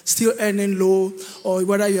are still earning low or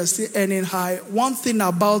whether you are still earning high. One thing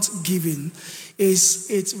about giving is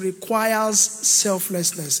it requires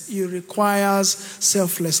selflessness. It requires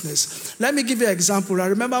selflessness. Let me give you an example. I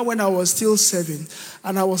remember when I was still serving,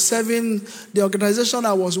 and I was serving, the organization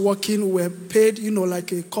I was working were paid,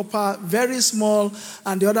 like a copper, very small,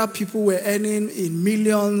 and the other people were earning in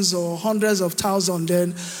millions or hundreds of thousands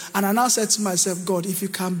then. And I now said to myself, God, if you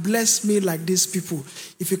can bless me like these people,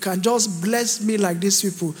 if you can just bless me like these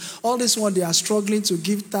people, all this one, they are struggling to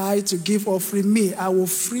give tithe, to give offering, me, I will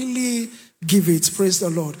freely give it. Praise the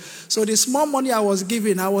Lord. So the small money I was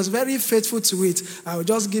giving, I was very faithful to it. I would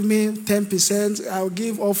just give me 10%. I would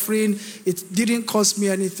give offering. It didn't cost me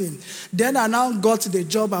anything. Then I now got the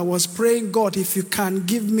job. I was praying, God, if you can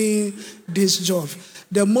give me this job.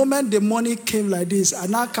 The moment the money came like this, I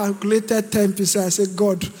now calculated 10%. I said,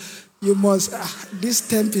 God, you must, this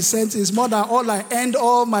 10% is more than all I earned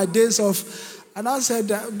all my days of. And I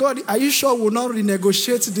said, God, are you sure we'll not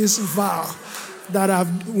renegotiate this vow that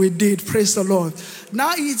we did? Praise the Lord.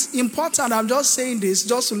 Now it's important, I'm just saying this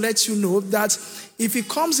just to let you know that if it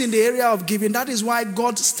comes in the area of giving, that is why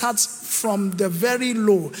God starts from the very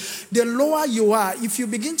low. The lower you are, if you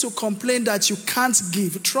begin to complain that you can't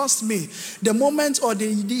give, trust me, the moment or the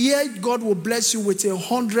year God will bless you with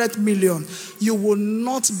 100 million, you will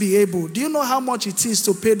not be able. Do you know how much it is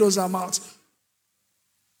to pay those amounts?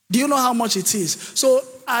 Do you know how much it is? So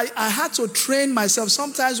I had to train myself.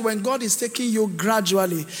 Sometimes when God is taking you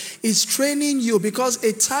gradually, He's training you, because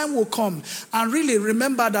a time will come. And really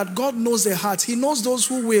remember that God knows the heart. He knows those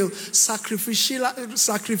who will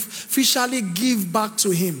sacrificially give back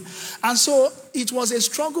to Him. And so it was a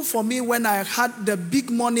struggle for me when I had the big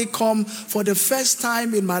money come for the first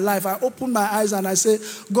time in my life. I opened my eyes and I said,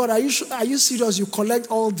 God, are you serious? You collect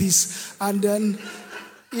all this? And then,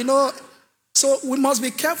 so we must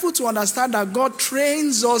be careful to understand that God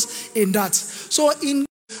trains us in that. So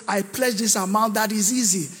I pledge this amount, that is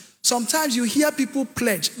easy. Sometimes you hear people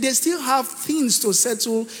pledge. They still have things to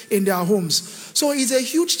settle in their homes. So it's a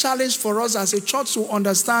huge challenge for us as a church to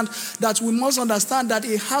understand that we must understand that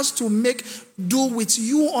it has to make do with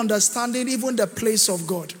you understanding even the place of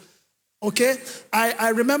God. Okay, I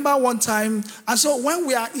remember one time, and so when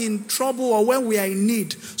we are in trouble or when we are in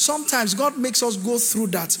need, sometimes God makes us go through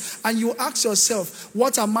that, and you ask yourself,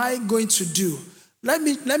 what am I going to do? Let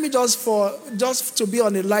me just to be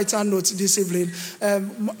on a lighter note this evening.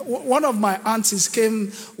 One of my aunties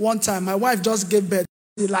came one time. My wife just gave birth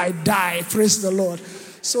till I die. Praise the Lord.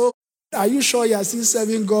 So, are you sure you are still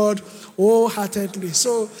serving God wholeheartedly?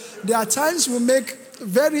 So there are times we make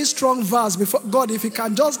very strong verse before God, if you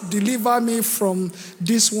can just deliver me from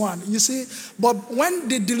this one. You see, but when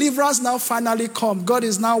the deliverance now finally come, God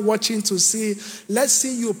is now watching to see, let's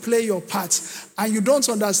see you play your part. And you don't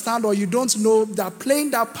understand or you don't know that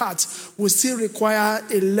playing that part will still require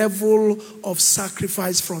a level of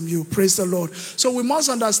sacrifice from you. Praise the Lord. So we must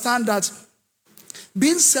understand that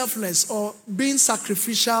being selfless or being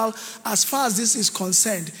sacrificial, as far as this is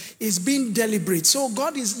concerned, is being deliberate. So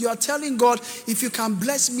you are telling God, if you can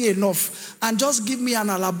bless me enough and just give me an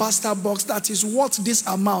alabaster box that is worth this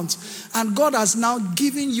amount. And God has now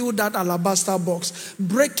given you that alabaster box.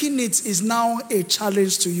 Breaking it is now a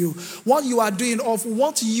challenge to you. What you are doing, of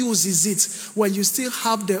what use is it when you still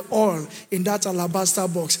have the oil in that alabaster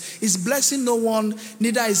box? It's blessing no one,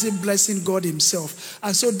 neither is it blessing God himself.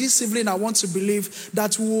 And so this evening I want to believe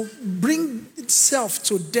that we will bring self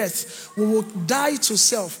to death. We will die to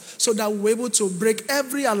self so that we're able to break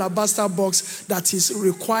every alabaster box that is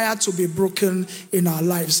required to be broken in our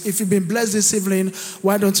lives. If you've been blessed this evening,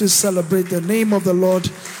 why don't you celebrate the name of the Lord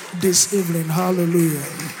this evening? Hallelujah.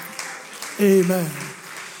 Amen.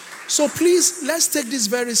 So please, let's take this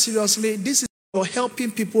very seriously. This is for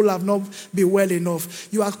helping people who have not been well enough.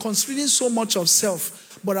 You are considering so much of self.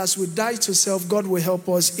 But as we die to self, God will help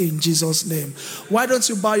us in Jesus' name. Why don't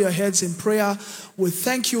you bow your heads in prayer? We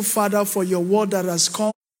thank you, Father, for your word that has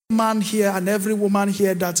come. Man here and every woman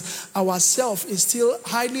here, that our self is still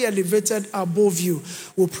highly elevated above you.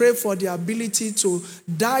 We pray for the ability to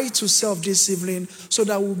die to self this evening so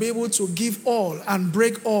that we'll be able to give all and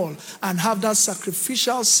break all and have that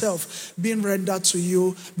sacrificial self being rendered to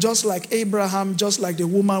you, just like Abraham, just like the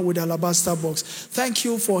woman with the alabaster box. Thank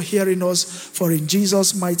you for hearing us, for in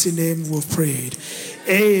Jesus' mighty name we've prayed.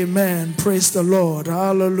 Amen. Praise the Lord.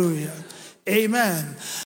 Hallelujah. Amen.